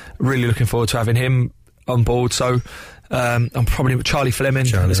back. Really looking forward to having him on board. So I'm probably with Charlie Fleming.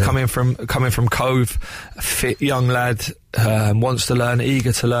 Is coming from Cove, a fit young lad, wants to learn,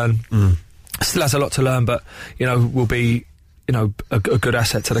 eager to learn. Still has a lot to learn, but will be a good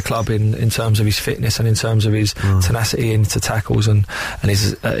asset to the club in terms of his fitness and in terms of his tenacity into tackles, and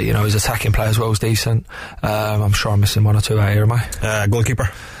his his attacking play as well is decent. I'm sure I'm missing one or two out here, am I? Goalkeeper.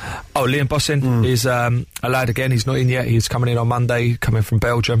 Oh, Liam Bussin is a lad, again, he's not in yet. He's coming in on Monday, coming from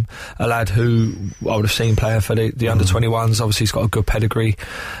Belgium. A lad who I would have seen playing for the under-21s. Obviously, he's got a good pedigree.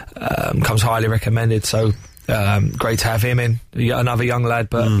 Comes highly recommended, so great to have him in. Another young lad,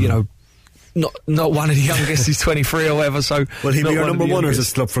 but, not one of the youngest. He's 23 or whatever, so... Will he be your number one, or is it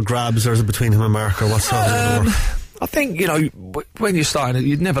still up for grabs, or is it between him and Mark, or what's that? I think, when you're starting,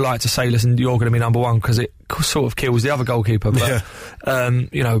 you'd never like to say, listen, you're going to be number one, because it sort of kills the other goalkeeper. But,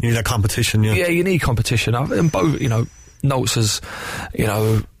 you need that competition, Yeah, you need competition. And both, Nolts has,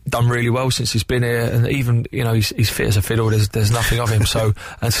 done really well since he's been here, and even, he's fit as a fiddle. There's nothing of him, so,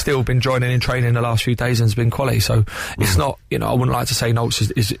 and still been joining in training the last few days and has been quality. So it's not, I wouldn't like to say Nolts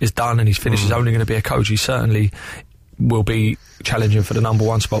is done and he's finished. He's only going to be a coach. He's certainly will be challenging for the number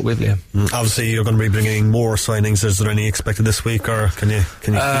 1 spot with Liam. Obviously, you're going to be bringing more signings. Is there any expected this week, or can you?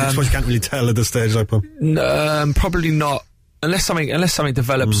 I suppose you can't really tell at this stage, like. Probably not. Unless something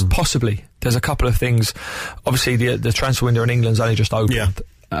develops, possibly. There's a couple of things. Obviously, the transfer window in England's only just opened.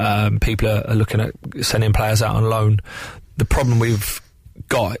 Yeah. People are looking at sending players out on loan. The problem we've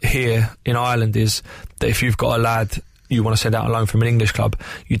got here in Ireland is that if you've got a lad you want to send out on loan from an English club,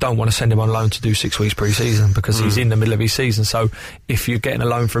 you don't want to send him on loan to do 6 weeks pre-season, because he's in the middle of his season. So if you're getting a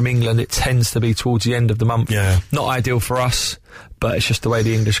loan from England, it tends to be towards the end of the month. Not ideal for us, but it's just the way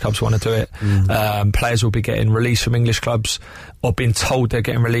the English clubs want to do it. Players will be getting released from English clubs, or being told they're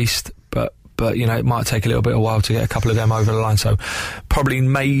getting released, but you know, it might take a little bit of a while to get a couple of them over the line. So probably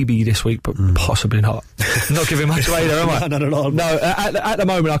maybe this week, but possibly not. Not giving much away there, am I? Not at all. No, at the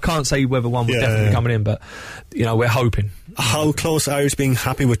moment I can't say whether one will definitely be coming in, but you know, we're hoping. How close are you to being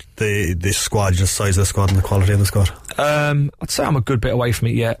happy with the squad, just size of the squad and the quality of the squad? I'd say I'm a good bit away from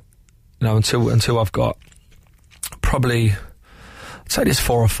it yet. You know, until I've got probably, I'd say there's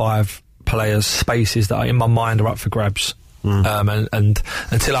 4 or 5 players, spaces that are in my mind are up for grabs. And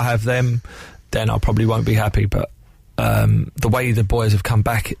until I have them, then I probably won't be happy. But the way the boys have come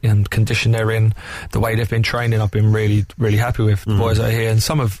back and condition they're in, the way they've been training, I've been really, really happy with the boys that are here. And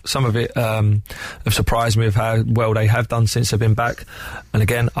some of it have surprised me with how well they have done since they've been back. And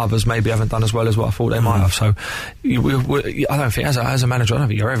again, others maybe haven't done as well as what I thought they might have. So I don't think, as a manager, I don't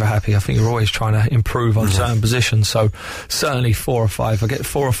think you're ever happy. I think you're always trying to improve on certain positions. So certainly 4 or 5. If I get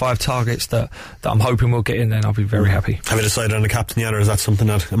 4 or 5 targets that I'm hoping we'll get in, then I'll be very happy. Have you decided on the captain yet, or is that something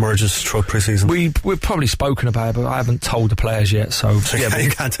that emerges throughout pre-season? We've probably spoken about it, but I haven't told the players yet, so yeah, you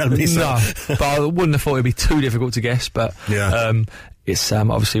can't tell me. No, but I wouldn't have thought it'd be too difficult to guess. But it's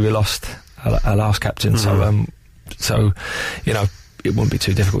obviously we lost our last captain, so you know, it wouldn't be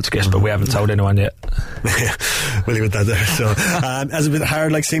too difficult to guess. But we haven't told anyone yet. We'll leave it that there. So, has it been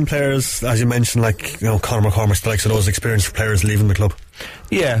hard, like seeing players, as you mentioned, like, you know, Conor McCormick, the likes of those experienced players leaving the club?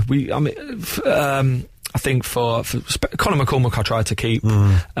 Yeah, I think for Conor McCormick, I tried to keep.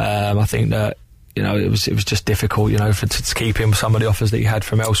 I think that, you know, it was just difficult, you know, to keep him. Some of the offers that he had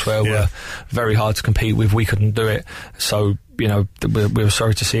from elsewhere were very hard to compete with. We couldn't do it. So, you know, we were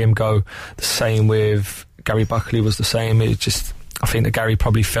sorry to see him go. The same with Gary Buckley was the same. It just, I think that Gary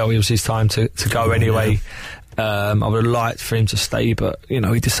probably felt it was his time to go anyway. I would have liked for him to stay, but, you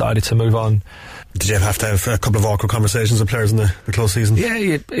know, he decided to move on. Did you have to have a couple of awkward conversations with players in the close season?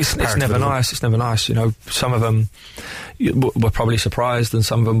 Yeah, it's never nice. It's never nice. You know, some of them were probably surprised, and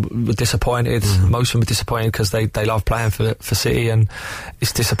some of them were disappointed. Most of them were disappointed because they love playing for City, and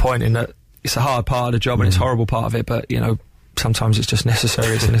it's disappointing that it's a hard part of the job and it's a horrible part of it. But, you know, sometimes it's just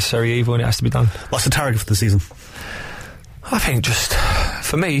necessary. It's a necessary evil, and it has to be done. What's the target for the season? I think just,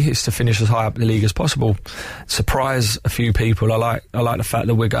 for me, it's to finish as high up the league as possible. Surprise a few people. I like the fact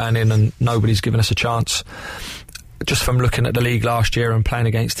that we're going in and nobody's given us a chance. Just from looking at the league last year and playing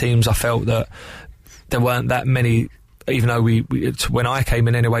against teams, I felt that there weren't that many. Even though when I came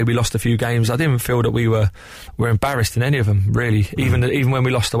in anyway, we lost a few games. I didn't feel that we were embarrassed in any of them, really. Even when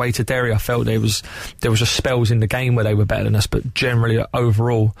we lost away to Derry, I felt there was just spells in the game where they were better than us. But generally,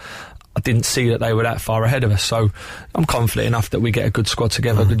 overall, I didn't see that they were that far ahead of us. So I'm confident enough that we get a good squad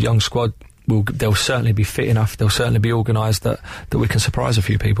together, a good young squad. They'll certainly be fit enough, they'll certainly be organised that we can surprise a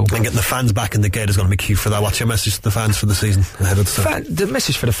few people. And getting the fans back in the gate is going to be key for that. What's your message to the fans for the season ahead of the start? The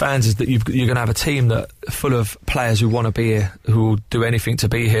message for the fans is that you're going to have a team that full of players who want to be here, who will do anything to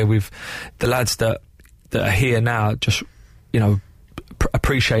be here. With the lads that are here now, just, you know,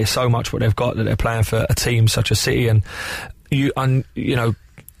 appreciate so much what they've got, that they're playing for a team such as City. And you know,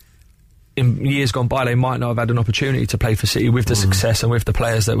 in years gone by, they might not have had an opportunity to play for City with the success and with the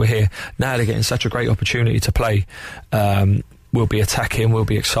players that were here. Now they're getting such a great opportunity to play. We'll be attacking, we'll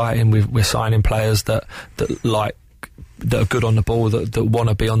be exciting. We're signing players that are good on the ball, that want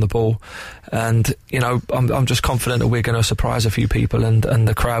to be on the ball. And, you know, I'm just confident that we're going to surprise a few people, and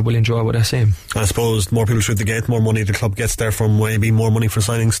the crowd will enjoy what they're seeing. I suppose more people through the gate, more money the club gets there from, maybe more money for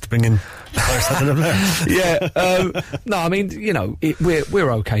signings to bring in players that are there. Yeah. No, I mean, you know,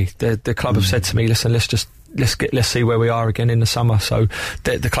 we're okay. The club have said to me, listen, let's see where we are again in the summer. So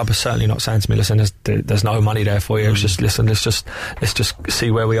the club is certainly not saying to me, listen, there's no money there for you. It's just, listen, let's just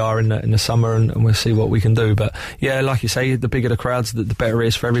see where we are in the summer, and we'll see what we can do. But yeah, like you say, the bigger the crowds, the better it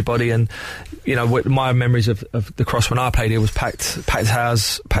is for everybody. And, you know, my memories of the Cross when I played here was packed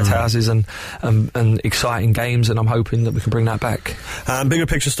houses and exciting games, and I'm hoping that we can bring that back. Bigger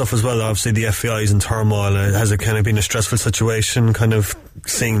picture stuff as well. Obviously the FAI is in turmoil. Has it kind of been a stressful situation, kind of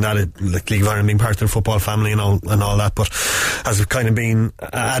seeing that like League of Ireland being part of the football family and all that, but has it kind of been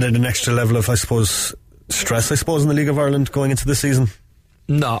added an extra level of, I suppose, stress, I suppose, in the League of Ireland going into this season?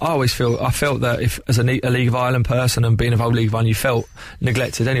 No, I felt that if, as a League of Ireland person and being involved in League of Ireland, you felt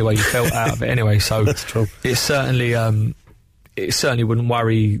neglected anyway, you felt out of it anyway, so that's true. It certainly wouldn't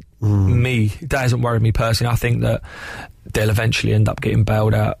worry me. That hasn't worried me personally. I think that they'll eventually end up getting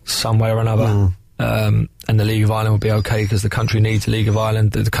bailed out some way or another. And the League of Ireland will be okay because the country needs a League of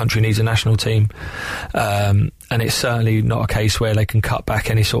Ireland, the country needs a national team, and it's certainly not a case where they can cut back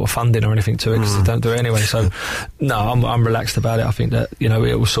any sort of funding or anything to it because they don't do it anyway. So no, I'm relaxed about it. I think that it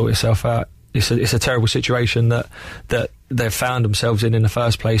will sort itself out. It's a terrible situation that they've found themselves in the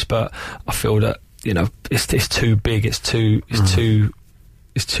first place, but I feel that it's too big, it's too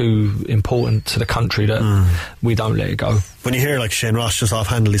important to the country that we don't let it go. When you hear like Shane Ross just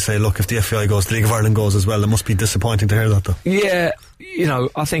offhandedly say, look, if the FAI goes, the League of Ireland goes as well, it must be disappointing to hear that though. Yeah,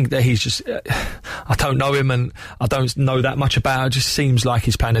 I think that he's just I don't know him and I don't know that much about it. It just seems like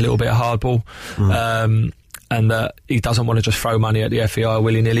he's playing a little bit of hardball, and that he doesn't want to just throw money at the FAI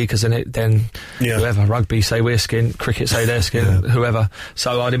willy-nilly because then whoever, rugby say we're skin, cricket say they're skin, whoever.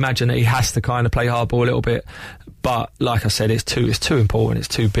 So I'd imagine that he has to kind of play hardball a little bit. But like I said, it's too important,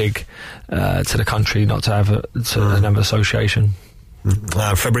 it's too big to the country not to have an association.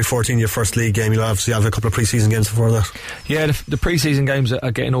 February 14, your first league game. You'll obviously have a couple of pre-season games before that. Yeah, the pre-season games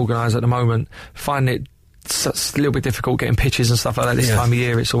are getting organised at the moment. Finding it it's a little bit difficult getting pitches and stuff like that this time of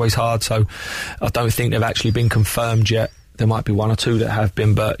year. It's always hard, so I don't think they've actually been confirmed yet. There might be one or two that have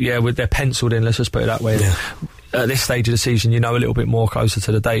been, but they're penciled in, let's just put it that way. At this stage of the season, a little bit more closer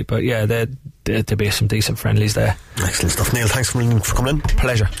to the date, but there'll be some decent friendlies there. Excellent stuff. Neale, thanks for coming in.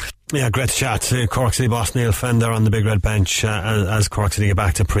 Pleasure. Yeah, great to chat to Cork City boss Neale Fenn there on the big red bench as Cork City get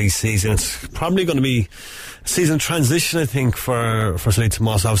back to pre-season. It's probably going to be a season transition, I think, for City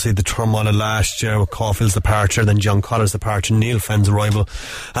Tomas. Obviously the turmoil of last year with Caulfield's departure, then John Collar's departure, Neale Fenn's arrival,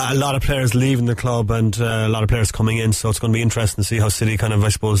 a lot of players leaving the club and a lot of players coming in, so it's going to be interesting to see how City kind of, I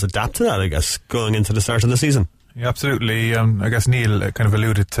suppose, adapt to that, I guess, going into the start of the season. Yeah, absolutely. I guess Neale kind of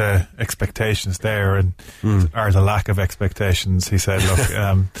alluded to expectations there and or the lack of expectations. He said,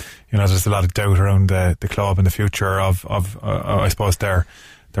 look, there's a lot of doubt around the club and the future of I suppose their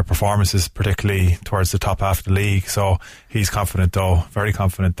performances, particularly towards the top half of the league. So he's confident, though, very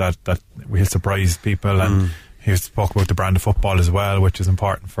confident that we'll surprise people, and he spoke about the brand of football as well, which is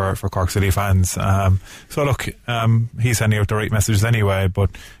important for Cork City fans. So look, he's sending out the right messages anyway, but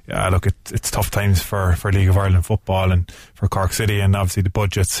look, it's tough times for League of Ireland football and for Cork City, and obviously the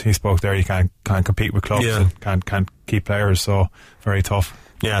budgets. He spoke there, you can't compete with clubs and can't keep players, so very tough.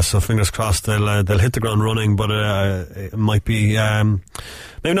 Yeah, so fingers crossed they'll hit the ground running, but it might be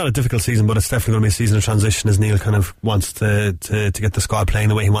maybe not a difficult season, but it's definitely going to be a season of transition as Neale kind of wants to get the squad playing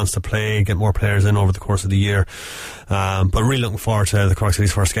the way he wants to play, get more players in over the course of the year. But really looking forward to the Cork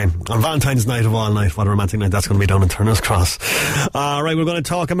City's first game on Valentine's night of all night. What a romantic night that's going to be down in Turner's Cross. Right, we're going to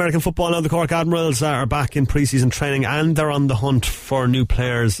talk American football now. The Cork Admirals are back in pre-season training and they're on the hunt for new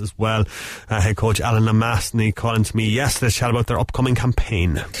players as well. Head coach Alan Lomasney calling to me yesterday to chat about their upcoming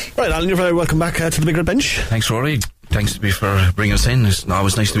campaign. Right, Alan, you're very welcome back to the Big Red Bench. Thanks, Rory. Thanks for bringing us in. It's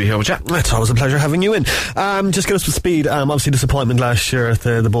always nice to be here with you. It's always a pleasure having you in. Just get us to speed. Obviously disappointment last year at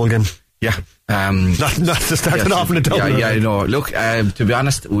the bowl game. Yeah. Not to start it off in a double. Yeah, no. Look, to be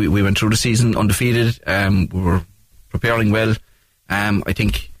honest, we went through the season undefeated. We were preparing well. I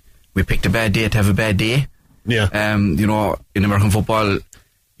think we picked a bad day to have a bad day. Yeah. In American football,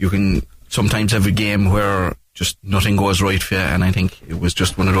 you can sometimes have a game where just nothing goes right for you, and I think it was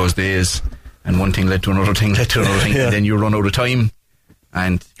just one of those days, and one thing led to another thing, and then you run out of time.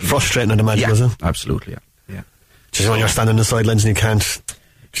 And frustrating, I'd imagine, was it? Absolutely, yeah. Just when you're standing on the sidelines and you can't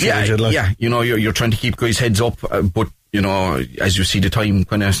change it, like. Yeah, you're trying to keep guys' heads up, but, as you see the time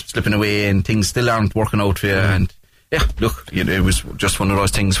kind of slipping away and things still aren't working out for you, and, look, it was just one of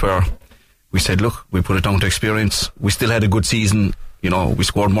those things where we said, look, we put it down to experience. We still had a good season. We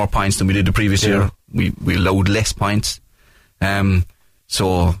scored more points than we did the previous year. We allowed less points.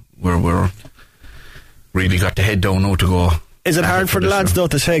 So we're really got the head down now to go. Is it hard for the lads, though,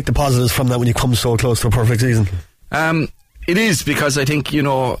 to take the positives from that when you come so close to a perfect season? It is, because I think,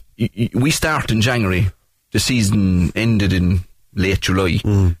 we start in January. The season ended in late July.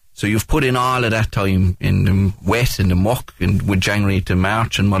 So you've put in all of that time in the wet and the muck and with January to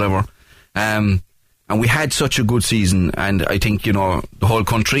March and whatever. And we had such a good season, and I think, the whole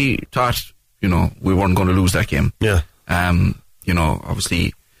country thought, we weren't going to lose that game. Yeah.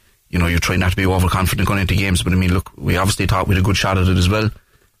 Obviously, you try not to be overconfident going into games, but I mean, look, we obviously thought we had a good shot at it as well.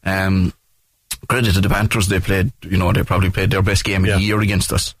 Credit to the Panthers, they probably played their best game of the year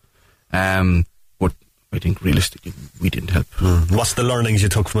against us. But I think realistically, we didn't help. What's the learnings you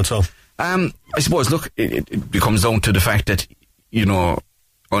took from it, so? I suppose, look, it comes down to the fact that,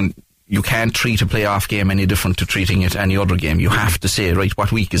 you can't treat a playoff game any different to treating it any other game. You have to say, right,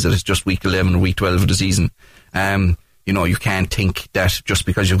 what week is it? It's just week 11 or week 12 of the season. You can't think that just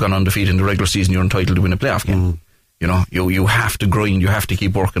because you've gone undefeated in the regular season, you're entitled to win a playoff game. You have to grind, you have to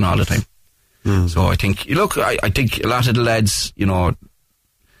keep working all the time. So I think, I think a lot of the lads,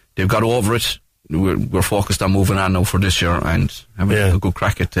 they've got over it. We're focused on moving on now for this year and having a good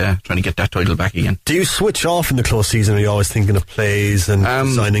crack at trying to get that title back again. Do you switch off in the close season, or are you always thinking of plays and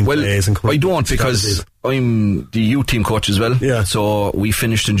designing plays? And I don't, because I'm the youth team coach as well. Yeah. So we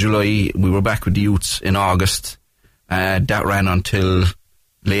finished in July. We were back with the youths in August. That ran until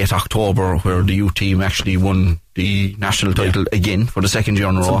late October, where the youth team actually won the national title again for the second year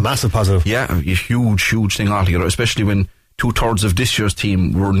in a row. It's a massive positive. Yeah, a huge thing altogether, especially when 2/3 of this year's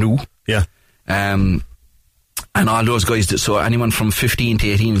team were new. Yeah. And all those guys so anyone from 15 to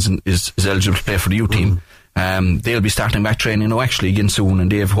 18 is eligible to play for the youth team. They'll be starting back training actually again soon, and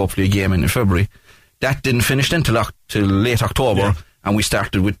they have hopefully a game in February. That didn't finish then till late October, and we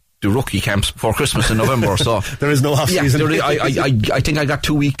started with the rookie camps before Christmas in November. So there is no off season. I think I got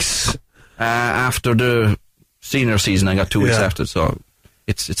 2 weeks after the senior season. I got 2 weeks after, so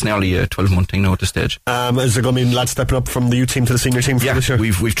it's nearly a 12-month thing now at this stage. Is there going to be lads stepping up from the youth team to the senior team for this year?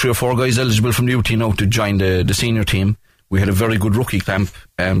 We've 3 or 4 guys eligible from the youth team now to join the senior team. We had a very good rookie camp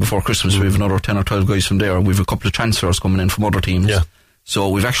before Christmas. We have another 10 or 12 guys from there. We've a couple of transfers coming in from other teams. Yeah. So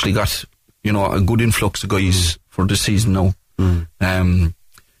we've actually got a good influx of guys for this season now.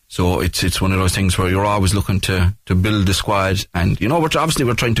 So it's one of those things where you're always looking to build the squad, and we're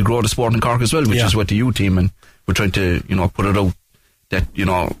trying to grow the sport in Cork as well, which is with the youth team, and we're trying to put it out that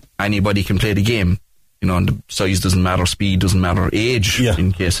anybody can play the game. And the size doesn't matter, speed doesn't matter, age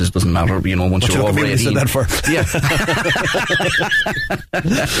in cases doesn't matter. Once you're over 18. That for? Yeah.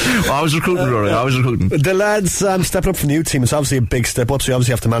 I was recruiting, Rory. The lads stepping up from the youth team, it's obviously a big step up, so you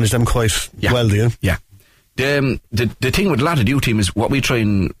obviously have to manage them quite well, do you? Yeah. The thing with a lot of the youth team is what we try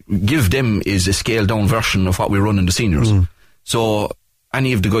and give them is a scaled down version of what we run in the seniors. So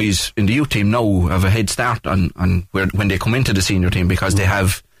any of the guys in the youth team now have a head start on when they come into the senior team, because they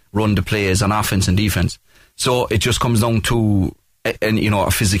have run the plays on offense and defense. So it just comes down to a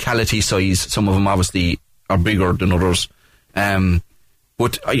physicality size. Some of them obviously are bigger than others.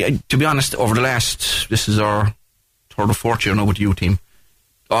 But to be honest, over the this is our 3rd or 4th year now with the youth team,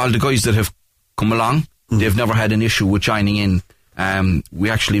 all the guys that have come along, they've never had an issue with joining in. We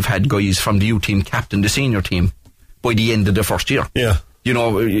actually have had guys from the youth team captain the senior team by the end of the first year. Yeah.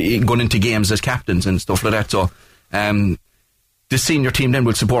 Going into games as captains and stuff like that. So the senior team then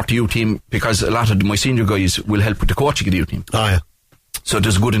will support the youth team, because a lot of my senior guys will help with the coaching of the youth team. Oh, yeah. So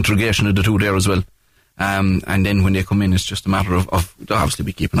there's a good integration of the two there as well. And then when they come in, it's just a matter of obviously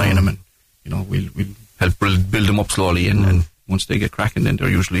we keep an eye on them, and we'll help build them up slowly, and once they get cracking, then they're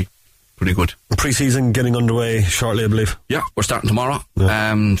usually pretty good. Pre-season getting underway shortly, I believe. Yeah, we're starting tomorrow.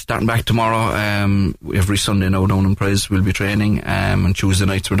 Starting back tomorrow. Every Sunday now down in Prize we'll be training, and Tuesday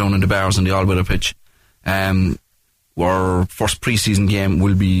nights we're down in the bars on the all-weather pitch. Our first pre-season game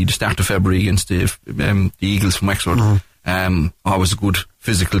will be the start of February against the Eagles from Wexford. Always a good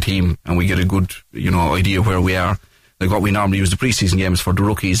physical team, and we get a good idea where we are. Like what we normally use the pre-season games for the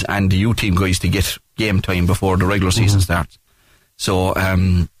rookies and the youth team guys to get game time before the regular season starts. So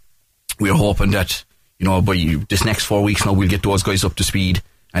we're hoping that by this next 4 weeks now we'll get those guys up to speed,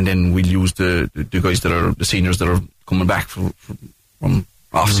 and then we'll use the guys that are the seniors that are coming back from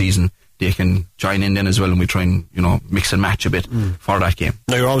off season. They can join in then as well, and we try and mix and match a bit for that game.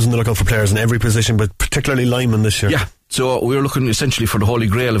 Now you're always on the lookout for players in every position, but particularly linemen this year. Yeah, so we're looking essentially for the holy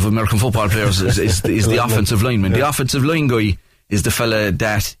grail of American football players is the offensive lineman. The offensive line guy is the fella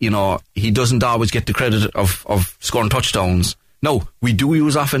that he doesn't always get the credit of scoring touchdowns. No, we do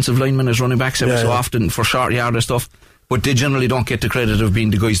use offensive linemen as running backs every so often for short yardage stuff, but they generally don't get the credit of being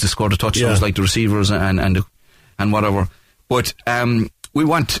the guys that score the touchdowns, like the receivers and whatever. But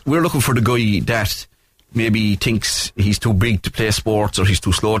we're looking for the guy that maybe thinks he's too big to play sports, or he's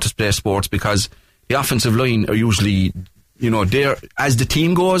too slow to play sports, because the offensive line are usually, they're, as the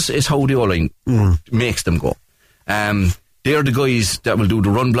team goes, is how the O-line makes them go. They're the guys that will do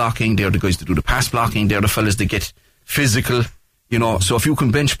the run blocking, they're the guys that do the pass blocking, they're the fellas that get physical, so if you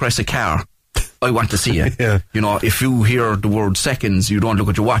can bench press a car, I want to see it. If you hear the word seconds, you don't look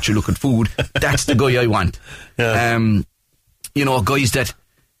at your watch, you look at food, that's the guy I want. Guys that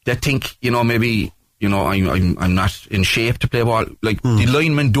think, maybe, I'm not in shape to play ball. Like, the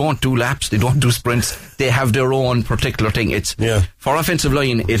linemen don't do laps, they don't do sprints, they have their own particular thing. It's for offensive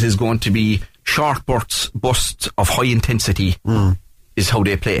line, it is going to be short bursts of high intensity is how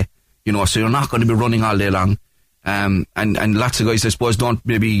they play. you know, so you're not going to be running all day long. And lots of guys, I suppose, don't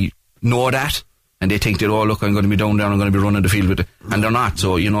maybe know that, and they think that, oh, look, I'm going to be down there, I'm going to be running the field with it, and they're not.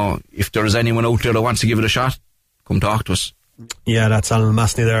 So, you know, if there's anyone out there that wants to give it a shot, come talk to us. Yeah, that's Alan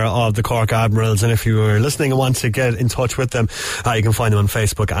Lomasney there of the Cork Admirals, and if you were listening and want to get in touch with them, you can find them on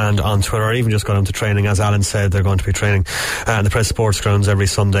Facebook and on Twitter, or even just go down to training. As Alan said, they're going to be training at the Press Sports Grounds every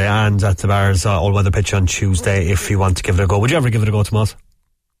Sunday and at the Bars all-weather pitch on Tuesday if you want to give it a go. Would you ever give it a go, Tomas?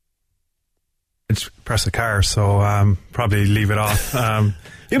 It's press a car, so probably leave it off.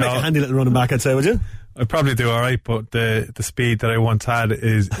 You make a handy little running back, I'd say, would you? I probably do all right, but the speed that I once had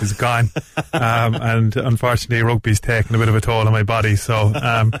is gone, and unfortunately rugby's taken a bit of a toll on my body, so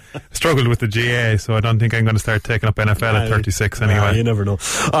struggled with the GA, so I don't think I'm going to start taking up NFL at 36 anyway. You never know.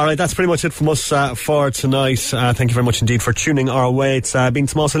 Alright, that's pretty much it from us for tonight. Thank you very much indeed for tuning our way. It's been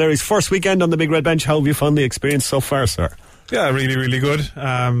Tomas O'Leary's first weekend on the Big Red Bench. How have you found the experience so far, sir? Yeah, really, really good.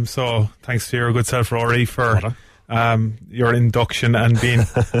 So thanks to your good self, Rory, for your induction and being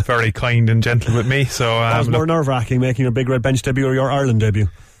very kind and gentle with me. So that was more nerve-wracking, making your Big Red Bench debut or your Ireland debut?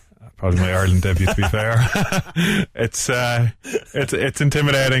 Probably my Ireland debut, to be fair. It's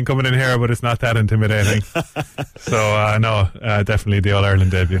intimidating coming in here, but it's not that intimidating. So no, definitely the All-Ireland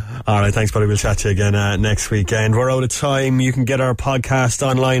debut. Alright, thanks buddy, we'll chat to you again next weekend. We're out of time. You can get our podcast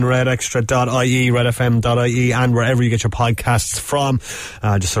online, redextra.ie, redfm.ie, and wherever you get your podcasts from.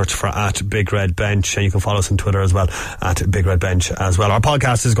 Just search for @Big Red Bench, and you can follow us on Twitter as well, @Big Red Bench as well. Our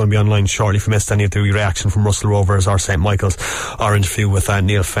podcast is going to be online shortly. If you missed any of the reaction from Russell Rovers or St. Michael's, our interview with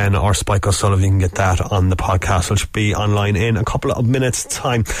Neale Fenn or Spike O'Sullivan, you can get that on the podcast, which will be online in a couple of minutes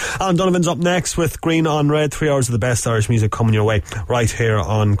time. Alan Donovan's up next with Green on Red. 3 hours of the best Irish music coming your way right here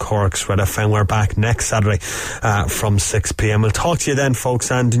on Cork's Red FM. We're back next Saturday from 6pm. We'll talk to you then,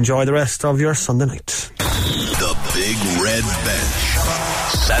 folks, and enjoy the rest of your Sunday night. The Big Red Bench,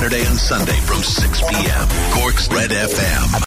 Saturday and Sunday from 6pm. Cork's Red FM.